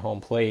Granderson at home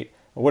plate.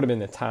 It would have been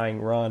the tying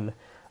run.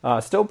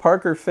 Still,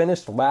 Parker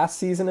finished last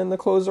season in the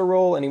closer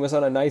role, and he was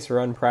on a nice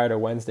run prior to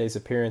Wednesday's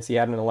appearance. He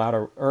hadn't allowed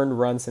an earned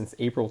run since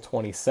April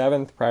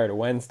 27th prior to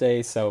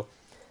Wednesday, so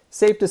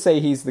safe to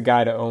say he's the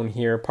guy to own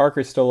here.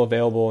 Parker's still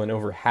available in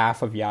over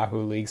half of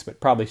Yahoo leagues,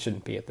 but probably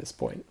shouldn't be at this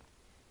point.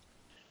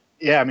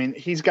 Yeah, I mean,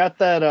 he's got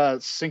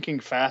that sinking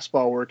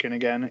fastball working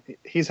again.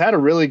 He's had a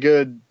really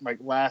good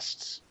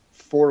last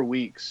 4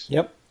 weeks.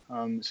 Yep.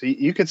 So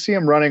you could see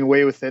him running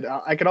away with it.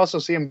 I could also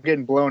see him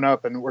getting blown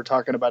up, and we're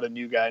talking about a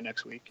new guy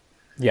next week.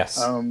 Yes.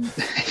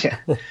 Yeah.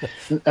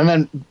 And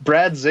then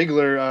Brad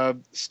Ziegler,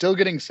 still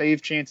getting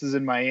save chances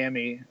in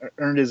Miami,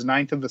 earned his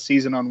 9th of the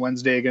season on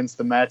Wednesday against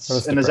the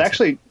Mets, and is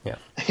actually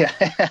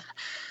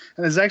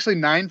and is actually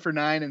 9 for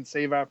 9 in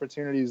save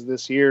opportunities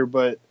this year,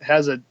 but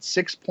has a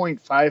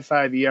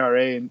 6.55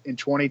 ERA in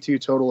 22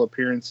 total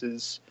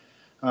appearances.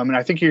 And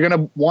I think you're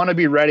going to want to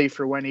be ready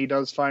for when he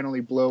does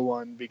finally blow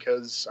one,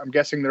 because I'm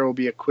guessing there will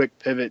be a quick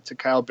pivot to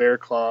Kyle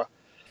Bearclaw,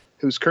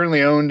 who's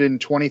currently owned in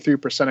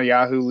 23% of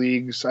Yahoo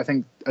leagues. I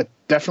think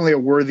definitely a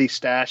worthy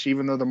stash,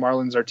 even though the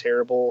Marlins are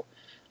terrible.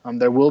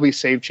 There will be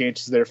save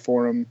chances there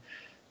for him.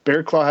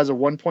 Bearclaw has a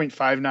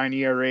 1.59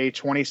 ERA,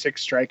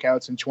 26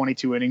 strikeouts in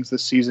 22 innings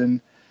this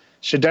season.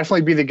 Should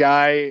definitely be the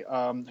guy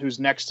who's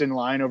next in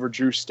line over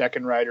Drew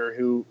Steckenrider,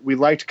 who we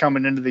liked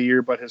coming into the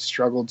year but has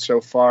struggled so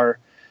far.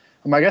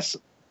 I guess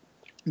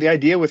the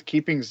idea with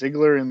keeping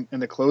Ziegler in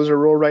the closer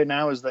role right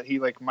now is that he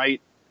might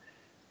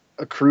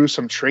accrue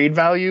some trade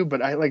value,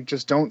 but I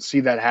just don't see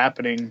that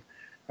happening.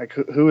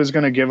 Who is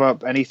going to give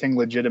up anything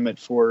legitimate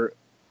for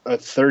a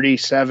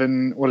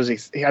 37? What is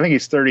he? I think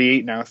he's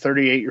 38 now.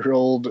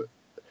 38-year-old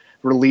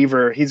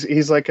reliever.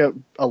 He's like a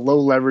low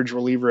leverage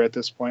reliever at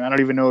this point. I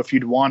don't even know if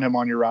you'd want him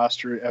on your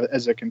roster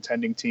as a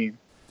contending team.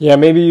 Yeah,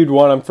 maybe you'd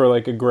want him for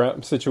a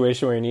ground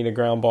situation where you need a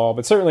ground ball,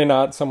 but certainly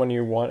not someone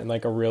you want in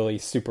a really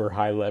super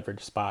high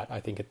leverage spot,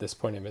 I think, at this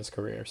point in his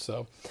career.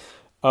 So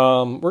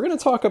we're going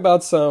to talk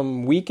about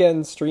some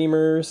weekend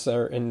streamers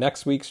and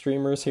next week's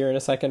streamers here in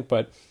a second,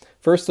 but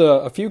first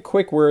a few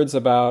quick words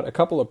about a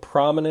couple of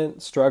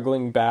prominent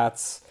struggling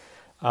bats.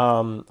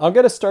 I'll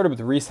get us started with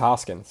Rhys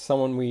Hoskins,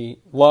 someone we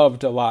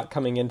loved a lot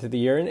coming into the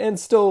year and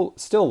still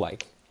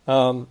like.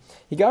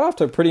 He got off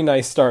to a pretty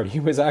nice start. He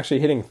was actually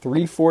hitting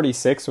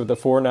 .346 with a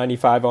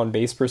 .495 on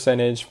base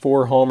percentage,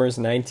 4 homers,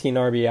 19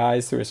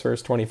 RBIs through his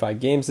first 25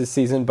 games this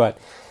season, but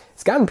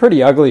it's gotten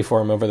pretty ugly for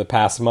him over the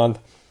past month.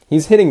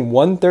 He's hitting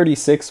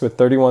 .136 with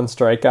 31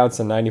 strikeouts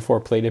and 94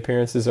 plate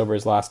appearances over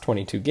his last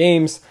 22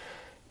 games.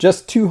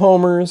 Just 2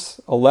 homers,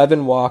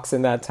 11 walks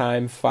in that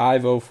time,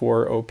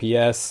 .504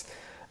 OPS.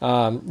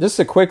 Just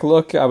a quick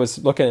look. I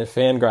was looking at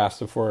FanGraphs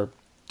before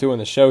doing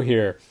the show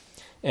here.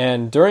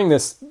 And during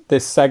this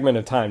segment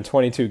of time,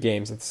 22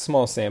 games, it's a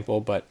small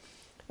sample, but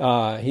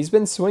he's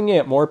been swinging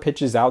at more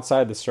pitches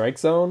outside the strike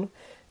zone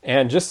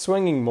and just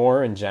swinging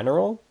more in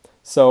general.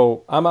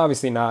 So I'm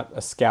obviously not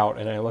a scout,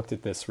 and I looked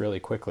at this really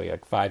quickly,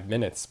 like 5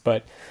 minutes.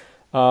 But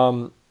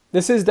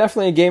this is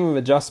definitely a game of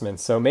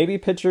adjustments. So maybe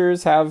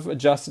pitchers have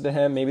adjusted to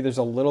him. Maybe there's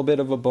a little bit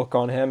of a book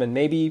on him, and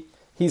maybe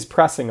he's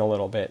pressing a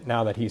little bit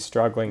now that he's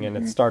struggling, and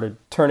it started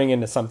turning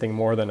into something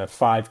more than a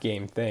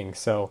 5-game thing.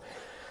 So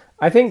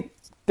I think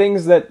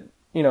things that,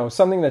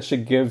 something that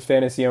should give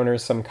fantasy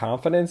owners some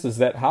confidence is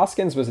that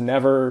Hoskins was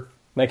never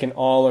like an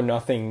all or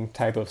nothing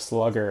type of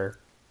slugger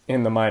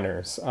in the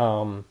minors.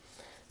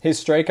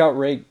 His strikeout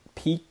rate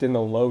peaked in the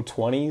low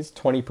 20s,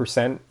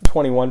 20%,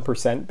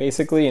 21%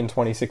 basically in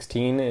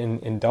 2016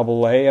 in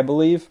Double-A, I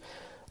believe.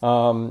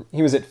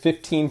 He was at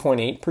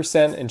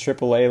 15.8% in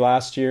Triple-A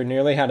last year,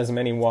 nearly had as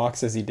many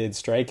walks as he did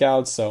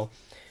strikeouts. So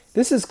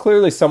this is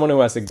clearly someone who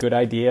has a good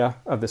idea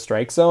of the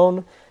strike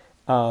zone.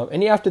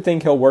 And you have to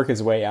think he'll work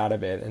his way out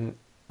of it. And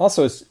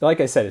also, like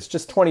I said, it's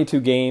just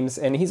 22 games,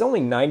 and he's only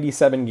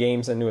 97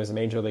 games into his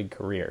major league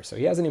career. So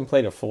he hasn't even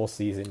played a full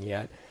season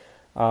yet.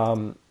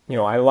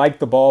 I like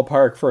the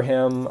ballpark for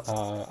him.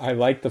 I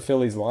like the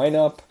Phillies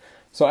lineup.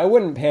 So I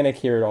wouldn't panic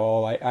here at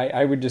all.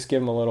 I would just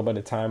give him a little bit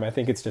of time. I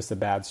think it's just a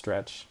bad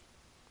stretch.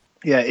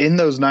 Yeah, in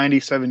those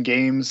 97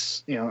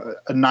 games,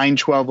 a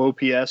 912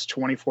 OPS,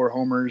 24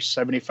 homers,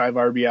 75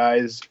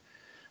 RBIs.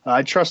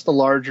 I trust the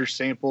larger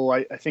sample.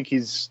 I think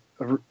he's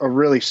a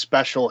really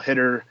special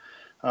hitter.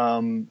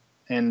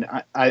 And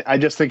I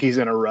just think he's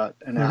in a rut,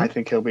 and I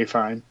think he'll be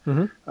fine.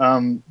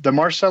 The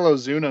Marcell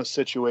Ozuna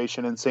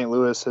situation in St.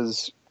 Louis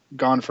has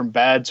gone from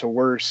bad to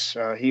worse.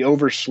 He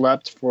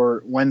overslept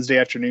for Wednesday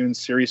afternoon's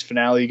series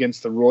finale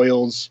against the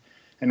Royals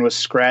and was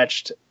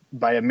scratched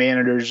by a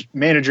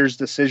manager's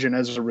decision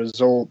as a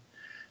result.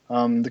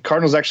 The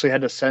Cardinals actually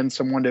had to send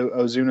someone to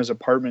Ozuna's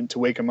apartment to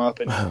wake him up,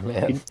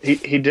 and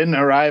he didn't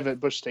arrive at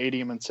Busch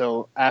Stadium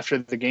until after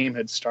the game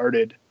had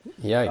started.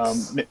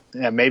 Yikes.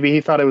 Maybe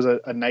he thought it was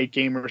a night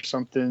game or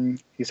something.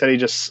 He said he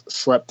just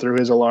slept through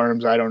his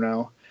alarms. I don't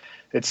know.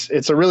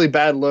 It's a really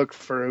bad look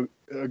for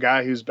a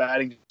guy who's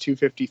batting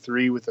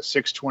 .253 with a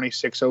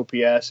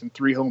 .626 OPS and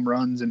 3 home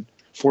runs in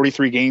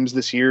 43 games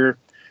this year.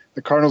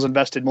 The Cardinals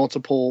invested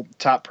multiple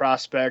top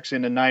prospects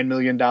in a $9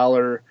 million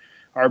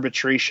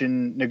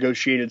arbitration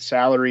negotiated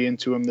salary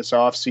into him this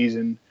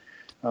offseason.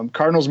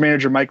 Cardinals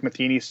manager Mike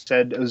Matheny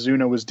said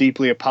Ozuna was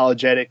deeply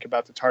apologetic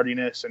about the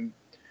tardiness, and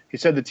he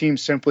said the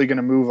team's simply going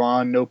to move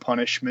on, no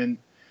punishment.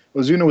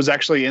 Ozuna was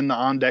actually in the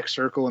on-deck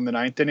circle in the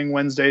 9th inning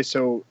Wednesday,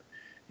 so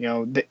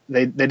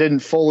they didn't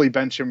fully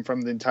bench him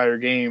from the entire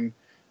game.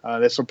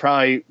 This will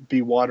probably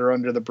be water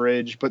under the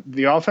bridge, but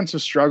the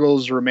offensive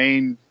struggles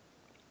remain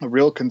a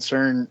real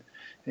concern.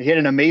 He had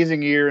an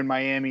amazing year in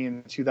Miami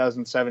in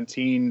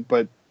 2017,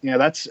 but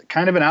that's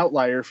kind of an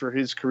outlier for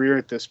his career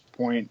at this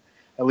point,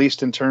 at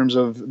least in terms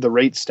of the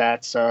rate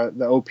stats,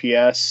 the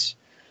OPS.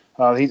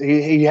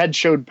 He had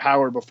showed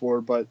power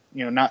before, but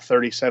not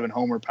 37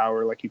 homer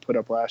power like he put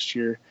up last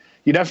year.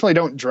 You definitely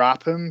don't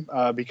drop him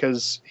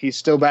because he's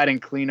still batting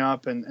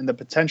cleanup, and the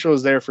potential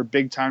is there for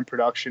big-time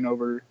production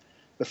over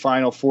the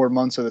final 4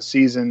 months of the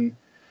season.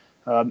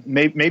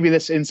 Maybe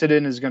this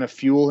incident is going to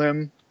fuel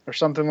him or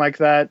something like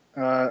that.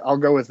 I'll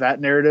go with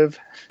that narrative.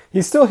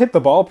 He still hit the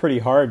ball pretty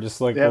hard,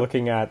 just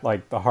looking at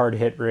the hard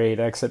hit rate,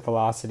 exit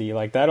velocity,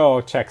 that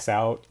all checks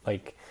out.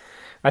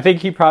 I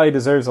think he probably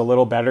deserves a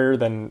little better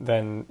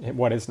than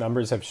what his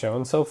numbers have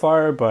shown so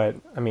far, but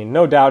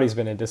no doubt he's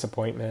been a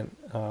disappointment.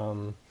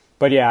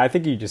 But yeah, I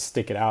think you just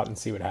stick it out and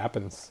see what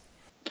happens.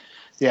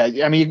 Yeah,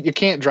 you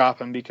can't drop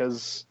him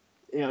because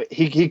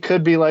he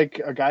could be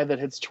like a guy that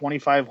hits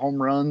 25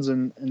 home runs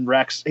and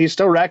racks. He's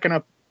still racking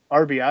up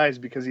RBIs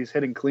because he's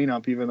hitting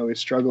cleanup even though he's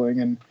struggling.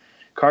 And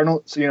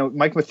Cardinals,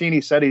 Mike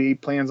Matheny said he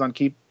plans on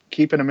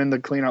keeping him in the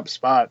cleanup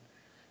spot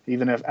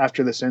even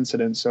after this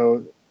incident.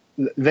 So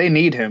they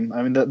need him.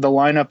 The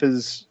lineup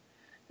is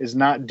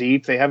not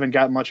deep. They haven't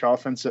got much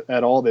offense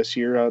at all this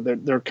year.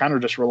 They're kind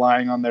of just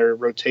relying on their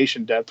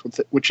rotation depth,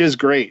 which is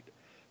great.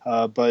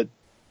 But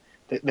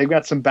they've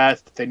got some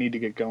bats that they need to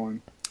get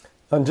going.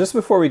 And just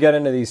before we get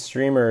into these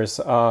streamers,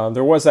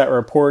 there was that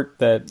report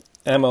that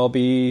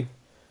MLB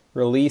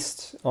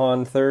released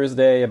on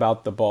Thursday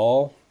about the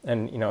ball.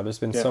 And, there's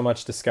been so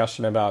much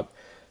discussion about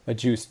a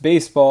juiced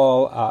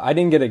baseball. I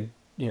didn't get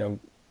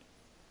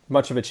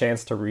much of a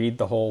chance to read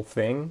the whole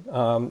thing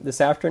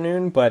this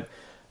afternoon, but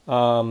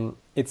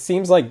it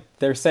seems like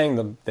they're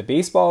saying the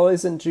baseball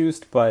isn't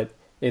juiced, but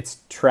it's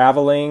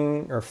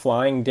traveling or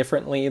flying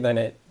differently than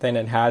it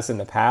has in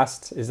the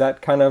past. Is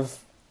that kind of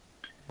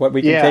what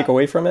we can take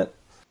away from it?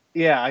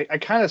 Yeah, I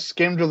kind of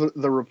skimmed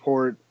the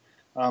report.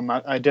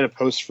 I did a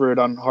post for it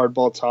on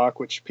Hardball Talk,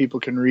 which people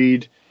can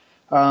read.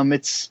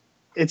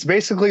 It's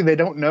basically they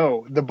don't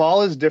know. The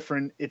ball is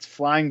different. It's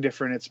flying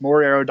different. It's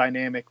more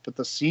aerodynamic, but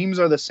the seams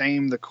are the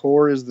same. The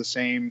core is the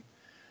same.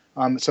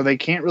 So they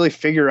can't really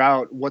figure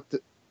out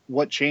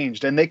what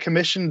changed. And they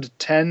commissioned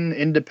 10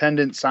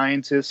 independent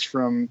scientists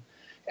from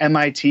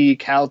MIT,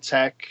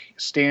 Caltech,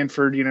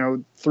 Stanford,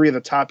 three of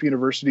the top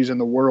universities in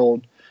the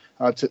world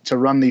to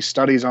run these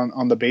studies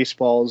on the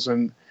baseballs.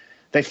 And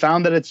they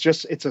found that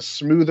it's a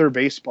smoother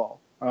baseball.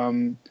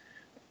 And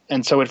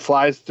so it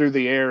flies through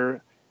the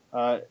air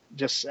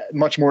just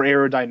much more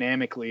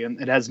aerodynamically. And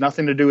it has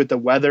nothing to do with the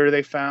weather,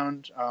 they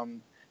found.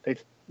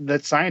 The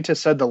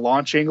scientists said the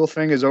launch angle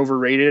thing is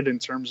overrated in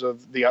terms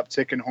of the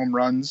uptick in home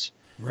runs.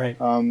 Right.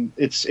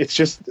 It's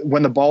just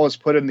when the ball is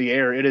put in the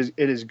air, it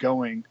is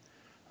going.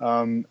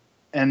 And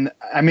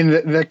I mean,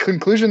 the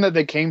conclusion that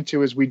they came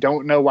to is we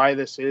don't know why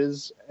this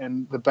is.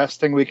 And the best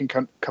thing we can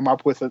come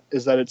up with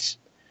is that it's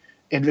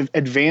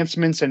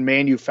advancements in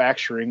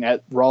manufacturing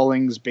at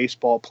Rawlings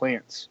baseball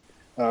plants.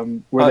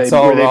 That's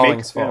all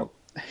Rawlings' fault.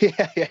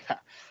 Yeah.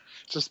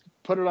 Just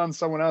put it on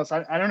someone else.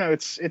 I don't know.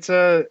 It's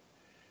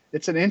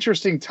an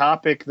interesting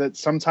topic that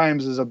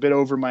sometimes is a bit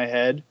over my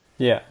head.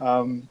 Yeah.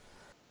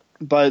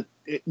 But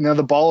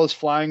the ball is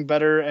flying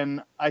better,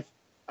 and I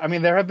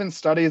mean, there have been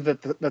studies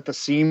that the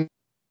seam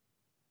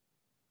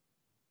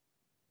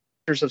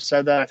have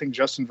said that. I think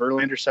Justin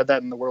Verlander said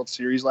that in the World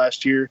Series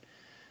last year.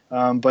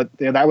 But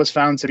that was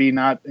found to be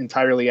not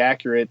entirely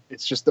accurate.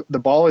 It's just the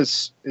ball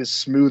is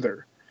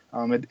smoother.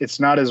 It's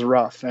not as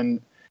rough,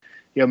 and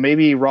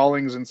maybe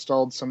Rawlings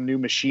installed some new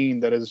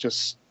machine that is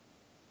just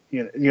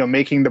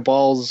making the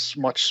balls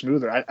much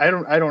smoother. I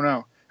don't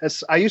know.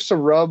 I used to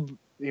rub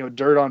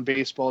dirt on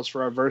baseballs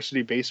for our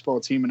varsity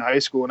baseball team in high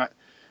school, and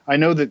I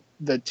know that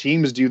the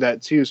teams do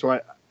that too. So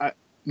I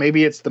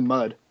maybe it's the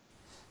mud.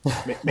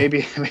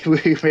 maybe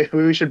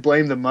we should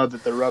blame the mud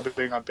that they're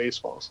rubbing on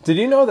baseballs. Did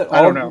you know that?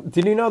 I don't know.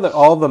 Did you know that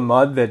all the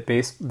mud that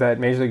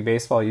Major League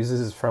Baseball uses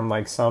is from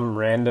like some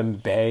random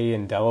bay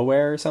in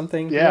Delaware or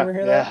something? Yeah. Did you ever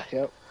hear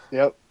that?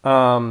 Yep.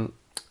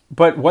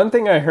 But one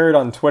thing I heard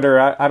on Twitter,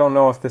 I don't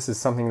know if this is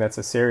something that's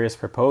a serious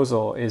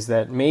proposal, is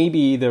that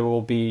maybe there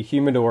will be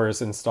humidors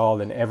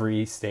installed in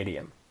every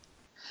stadium.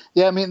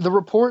 Yeah, I mean, the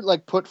report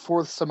put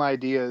forth some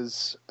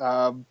ideas,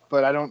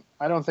 but I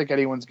don't think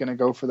anyone's going to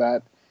go for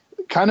that.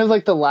 Kind of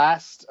like the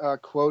last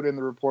quote in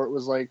the report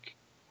was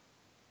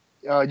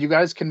you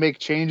guys can make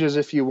changes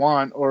if you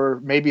want, or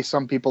maybe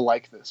some people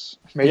like this.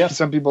 Maybe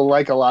some people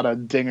like a lot of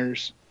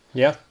dingers.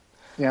 Yeah.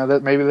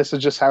 That maybe this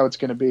is just how it's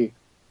going to be.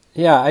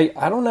 Yeah,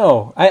 I don't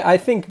know. I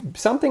think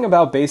something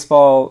about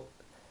baseball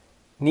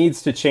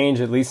needs to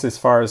change, at least as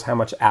far as how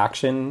much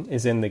action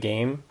is in the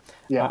game.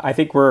 Yeah. I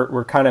think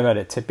we're kind of at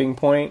a tipping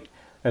point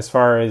as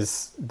far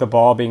as the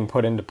ball being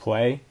put into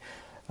play.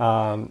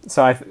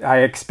 So I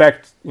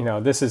expect,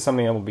 this is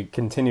something that will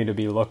continue to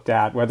be looked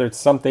at, whether it's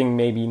something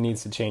maybe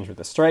needs to change with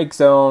the strike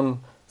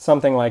zone,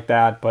 something like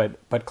that.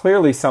 But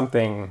clearly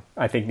something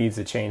I think needs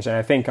to change. And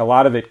I think a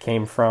lot of it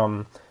came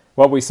from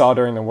what we saw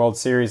during the World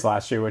Series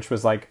last year, which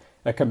was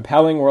a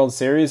compelling World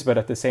Series, but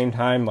at the same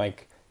time,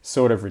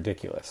 sort of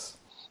ridiculous.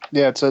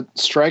 Yeah, it's a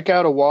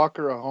strikeout, a walk,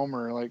 or a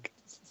homer,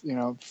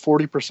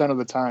 40% of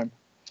the time.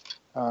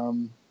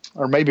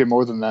 Or maybe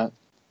more than that.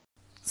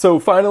 So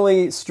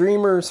finally,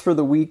 streamers for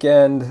the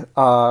weekend.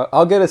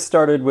 I'll get us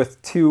started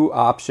with two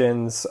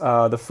options.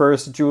 The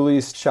first,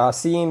 Jhoulys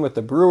Chacin with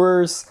the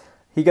Brewers.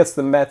 He gets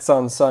the Mets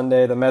on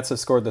Sunday. The Mets have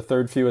scored the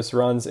third fewest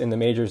runs in the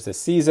majors this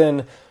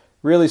season.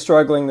 Really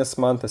struggling this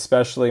month,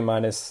 especially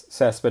minus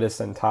Cespedes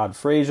and Todd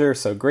Frazier.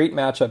 So great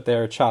matchup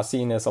there.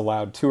 Chacin has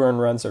allowed 2 earned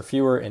runs or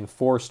fewer in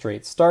 4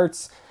 straight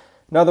starts.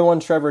 Another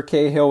one, Trevor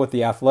Cahill with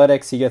the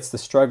Athletics. He gets the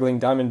struggling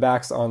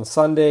Diamondbacks on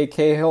Sunday.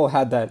 Cahill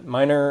had that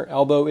minor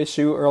elbow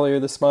issue earlier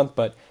this month,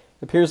 but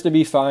appears to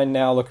be fine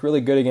now. Looked really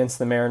good against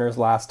the Mariners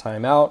last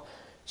time out.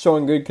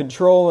 Showing good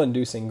control,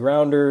 inducing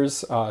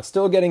grounders.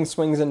 Still getting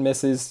swings and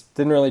misses.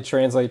 Didn't really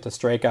translate to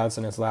strikeouts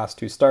in his last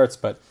 2 starts,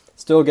 but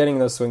still getting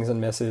those swings and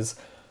misses.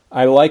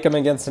 I like him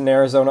against an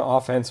Arizona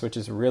offense, which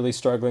is really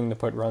struggling to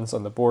put runs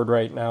on the board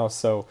right now.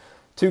 So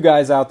 2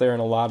 guys out there in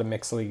a lot of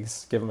mixed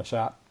leagues. Give him a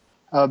shot.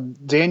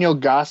 Daniel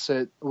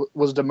Gossett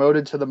was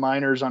demoted to the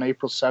minors on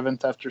April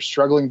 7th after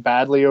struggling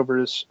badly over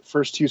his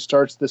first 2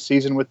 starts this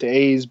season with the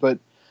A's, but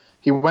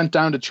he went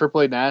down to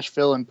AAA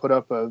Nashville and put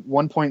up a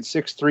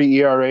 1.63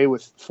 ERA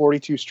with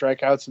 42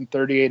 strikeouts in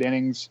 38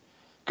 innings.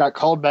 Got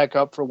called back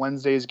up for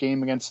Wednesday's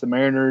game against the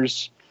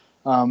Mariners.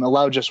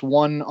 Allowed just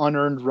 1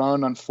 unearned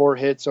run on 4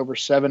 hits over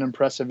 7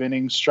 impressive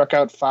innings. Struck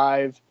out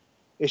 5,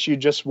 issued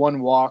just 1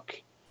 walk.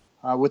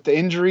 With the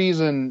injuries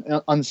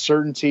and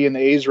uncertainty in the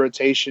A's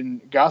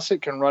rotation,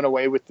 Gossett can run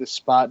away with this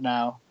spot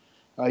now.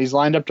 He's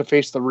lined up to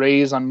face the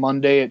Rays on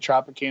Monday at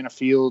Tropicana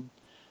Field.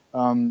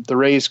 The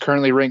Rays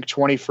currently rank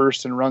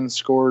 21st in runs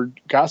scored.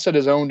 Gossett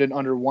is owned in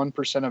under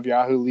 1% of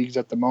Yahoo leagues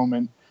at the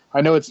moment. I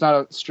know it's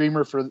not a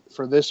streamer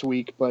for this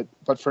week, but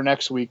for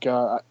next week,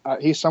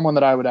 he's someone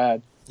that I would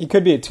add. He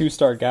could be a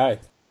 2-star guy.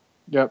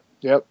 Yep.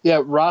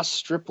 Yeah, Ross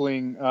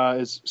Stripling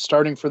is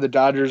starting for the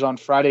Dodgers on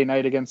Friday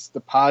night against the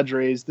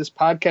Padres. This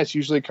podcast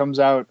usually comes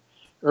out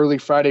early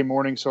Friday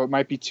morning, so it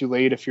might be too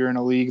late if you're in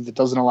a league that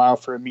doesn't allow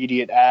for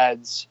immediate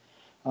ads.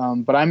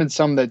 But I'm in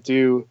some that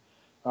do.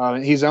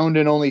 He's owned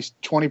in only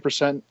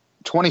 27%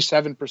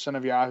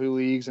 of Yahoo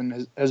leagues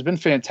and has been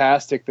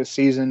fantastic this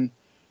season.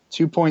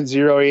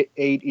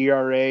 2.08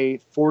 ERA,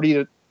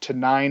 40 to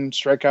 9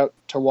 strikeout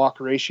to walk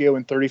ratio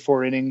in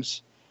 34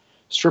 innings.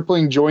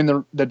 Stripling joined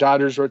the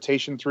Dodgers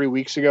rotation 3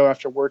 weeks ago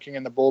after working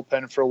in the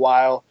bullpen for a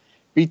while.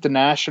 Beat the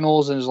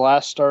Nationals in his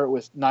last start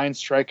with 9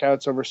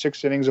 strikeouts over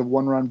 6 innings of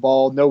 1-run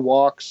ball, no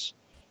walks,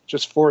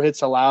 just 4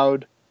 hits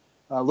allowed.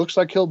 Looks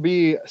like he'll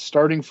be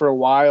starting for a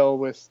while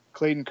with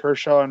Clayton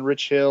Kershaw and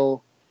Rich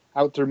Hill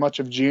out through much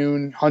of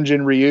June,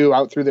 Hyun-Jin Ryu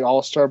out through the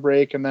All-Star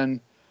break, and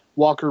then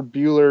Walker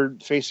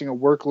Buehler facing a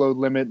workload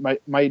limit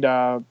might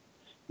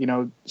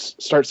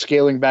start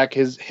scaling back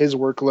his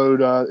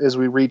workload as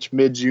we reach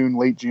mid-June,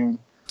 late June.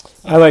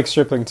 I like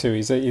Stripling too.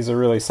 He's a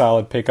really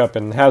solid pickup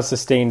and has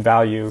sustained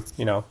value,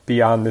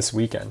 beyond this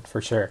weekend for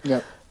sure.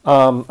 Yep.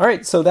 All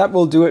right, so that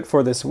will do it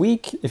for this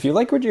week. If you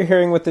like what you're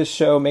hearing with this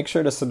show, make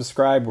sure to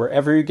subscribe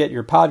wherever you get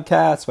your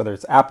podcasts, whether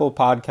it's Apple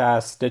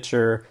Podcasts,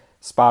 Stitcher,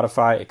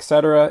 Spotify,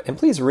 etc. And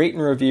please rate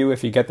and review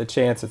if you get the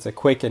chance. It's a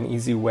quick and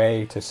easy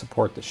way to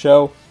support the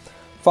show.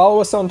 Follow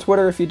us on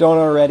Twitter if you don't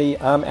already.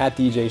 I'm at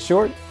DJ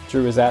Short.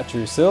 Drew is at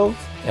Drew Silv,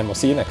 and we'll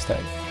see you next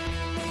time.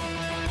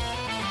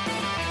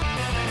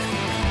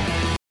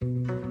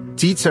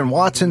 Dietz &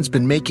 Watson's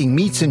been making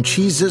meats and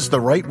cheeses the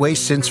right way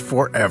since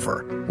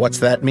forever. What's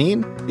that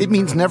mean? It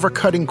means never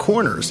cutting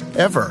corners,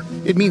 ever.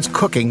 It means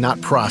cooking, not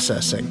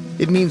processing.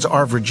 It means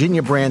our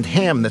Virginia brand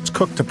ham that's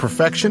cooked to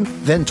perfection,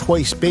 then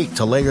twice baked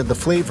to layer the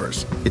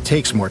flavors. It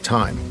takes more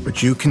time,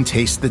 but you can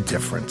taste the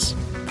difference.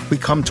 We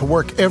come to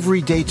work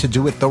every day to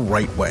do it the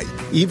right way,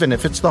 even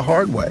if it's the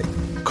hard way.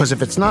 Because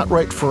if it's not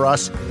right for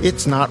us,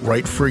 it's not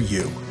right for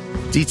you.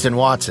 Dietz &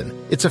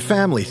 Watson, it's a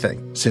family thing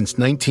since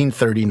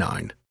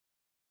 1939.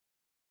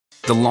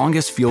 The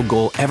longest field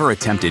goal ever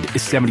attempted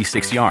is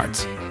 76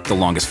 yards. The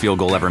longest field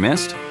goal ever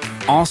missed?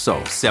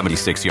 Also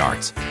 76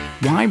 yards.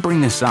 Why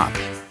bring this up?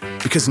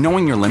 Because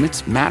knowing your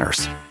limits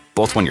matters,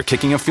 both when you're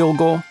kicking a field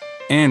goal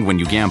and when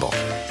you gamble.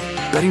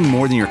 Betting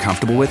more than you're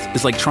comfortable with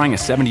is like trying a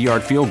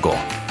 70-yard field goal.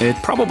 It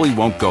probably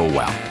won't go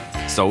well.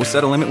 So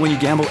set a limit when you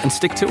gamble and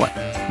stick to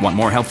it. Want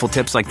more helpful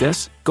tips like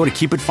this? Go to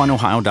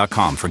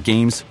keepitfunohio.com for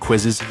games,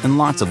 quizzes, and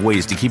lots of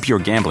ways to keep your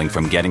gambling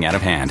from getting out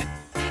of hand.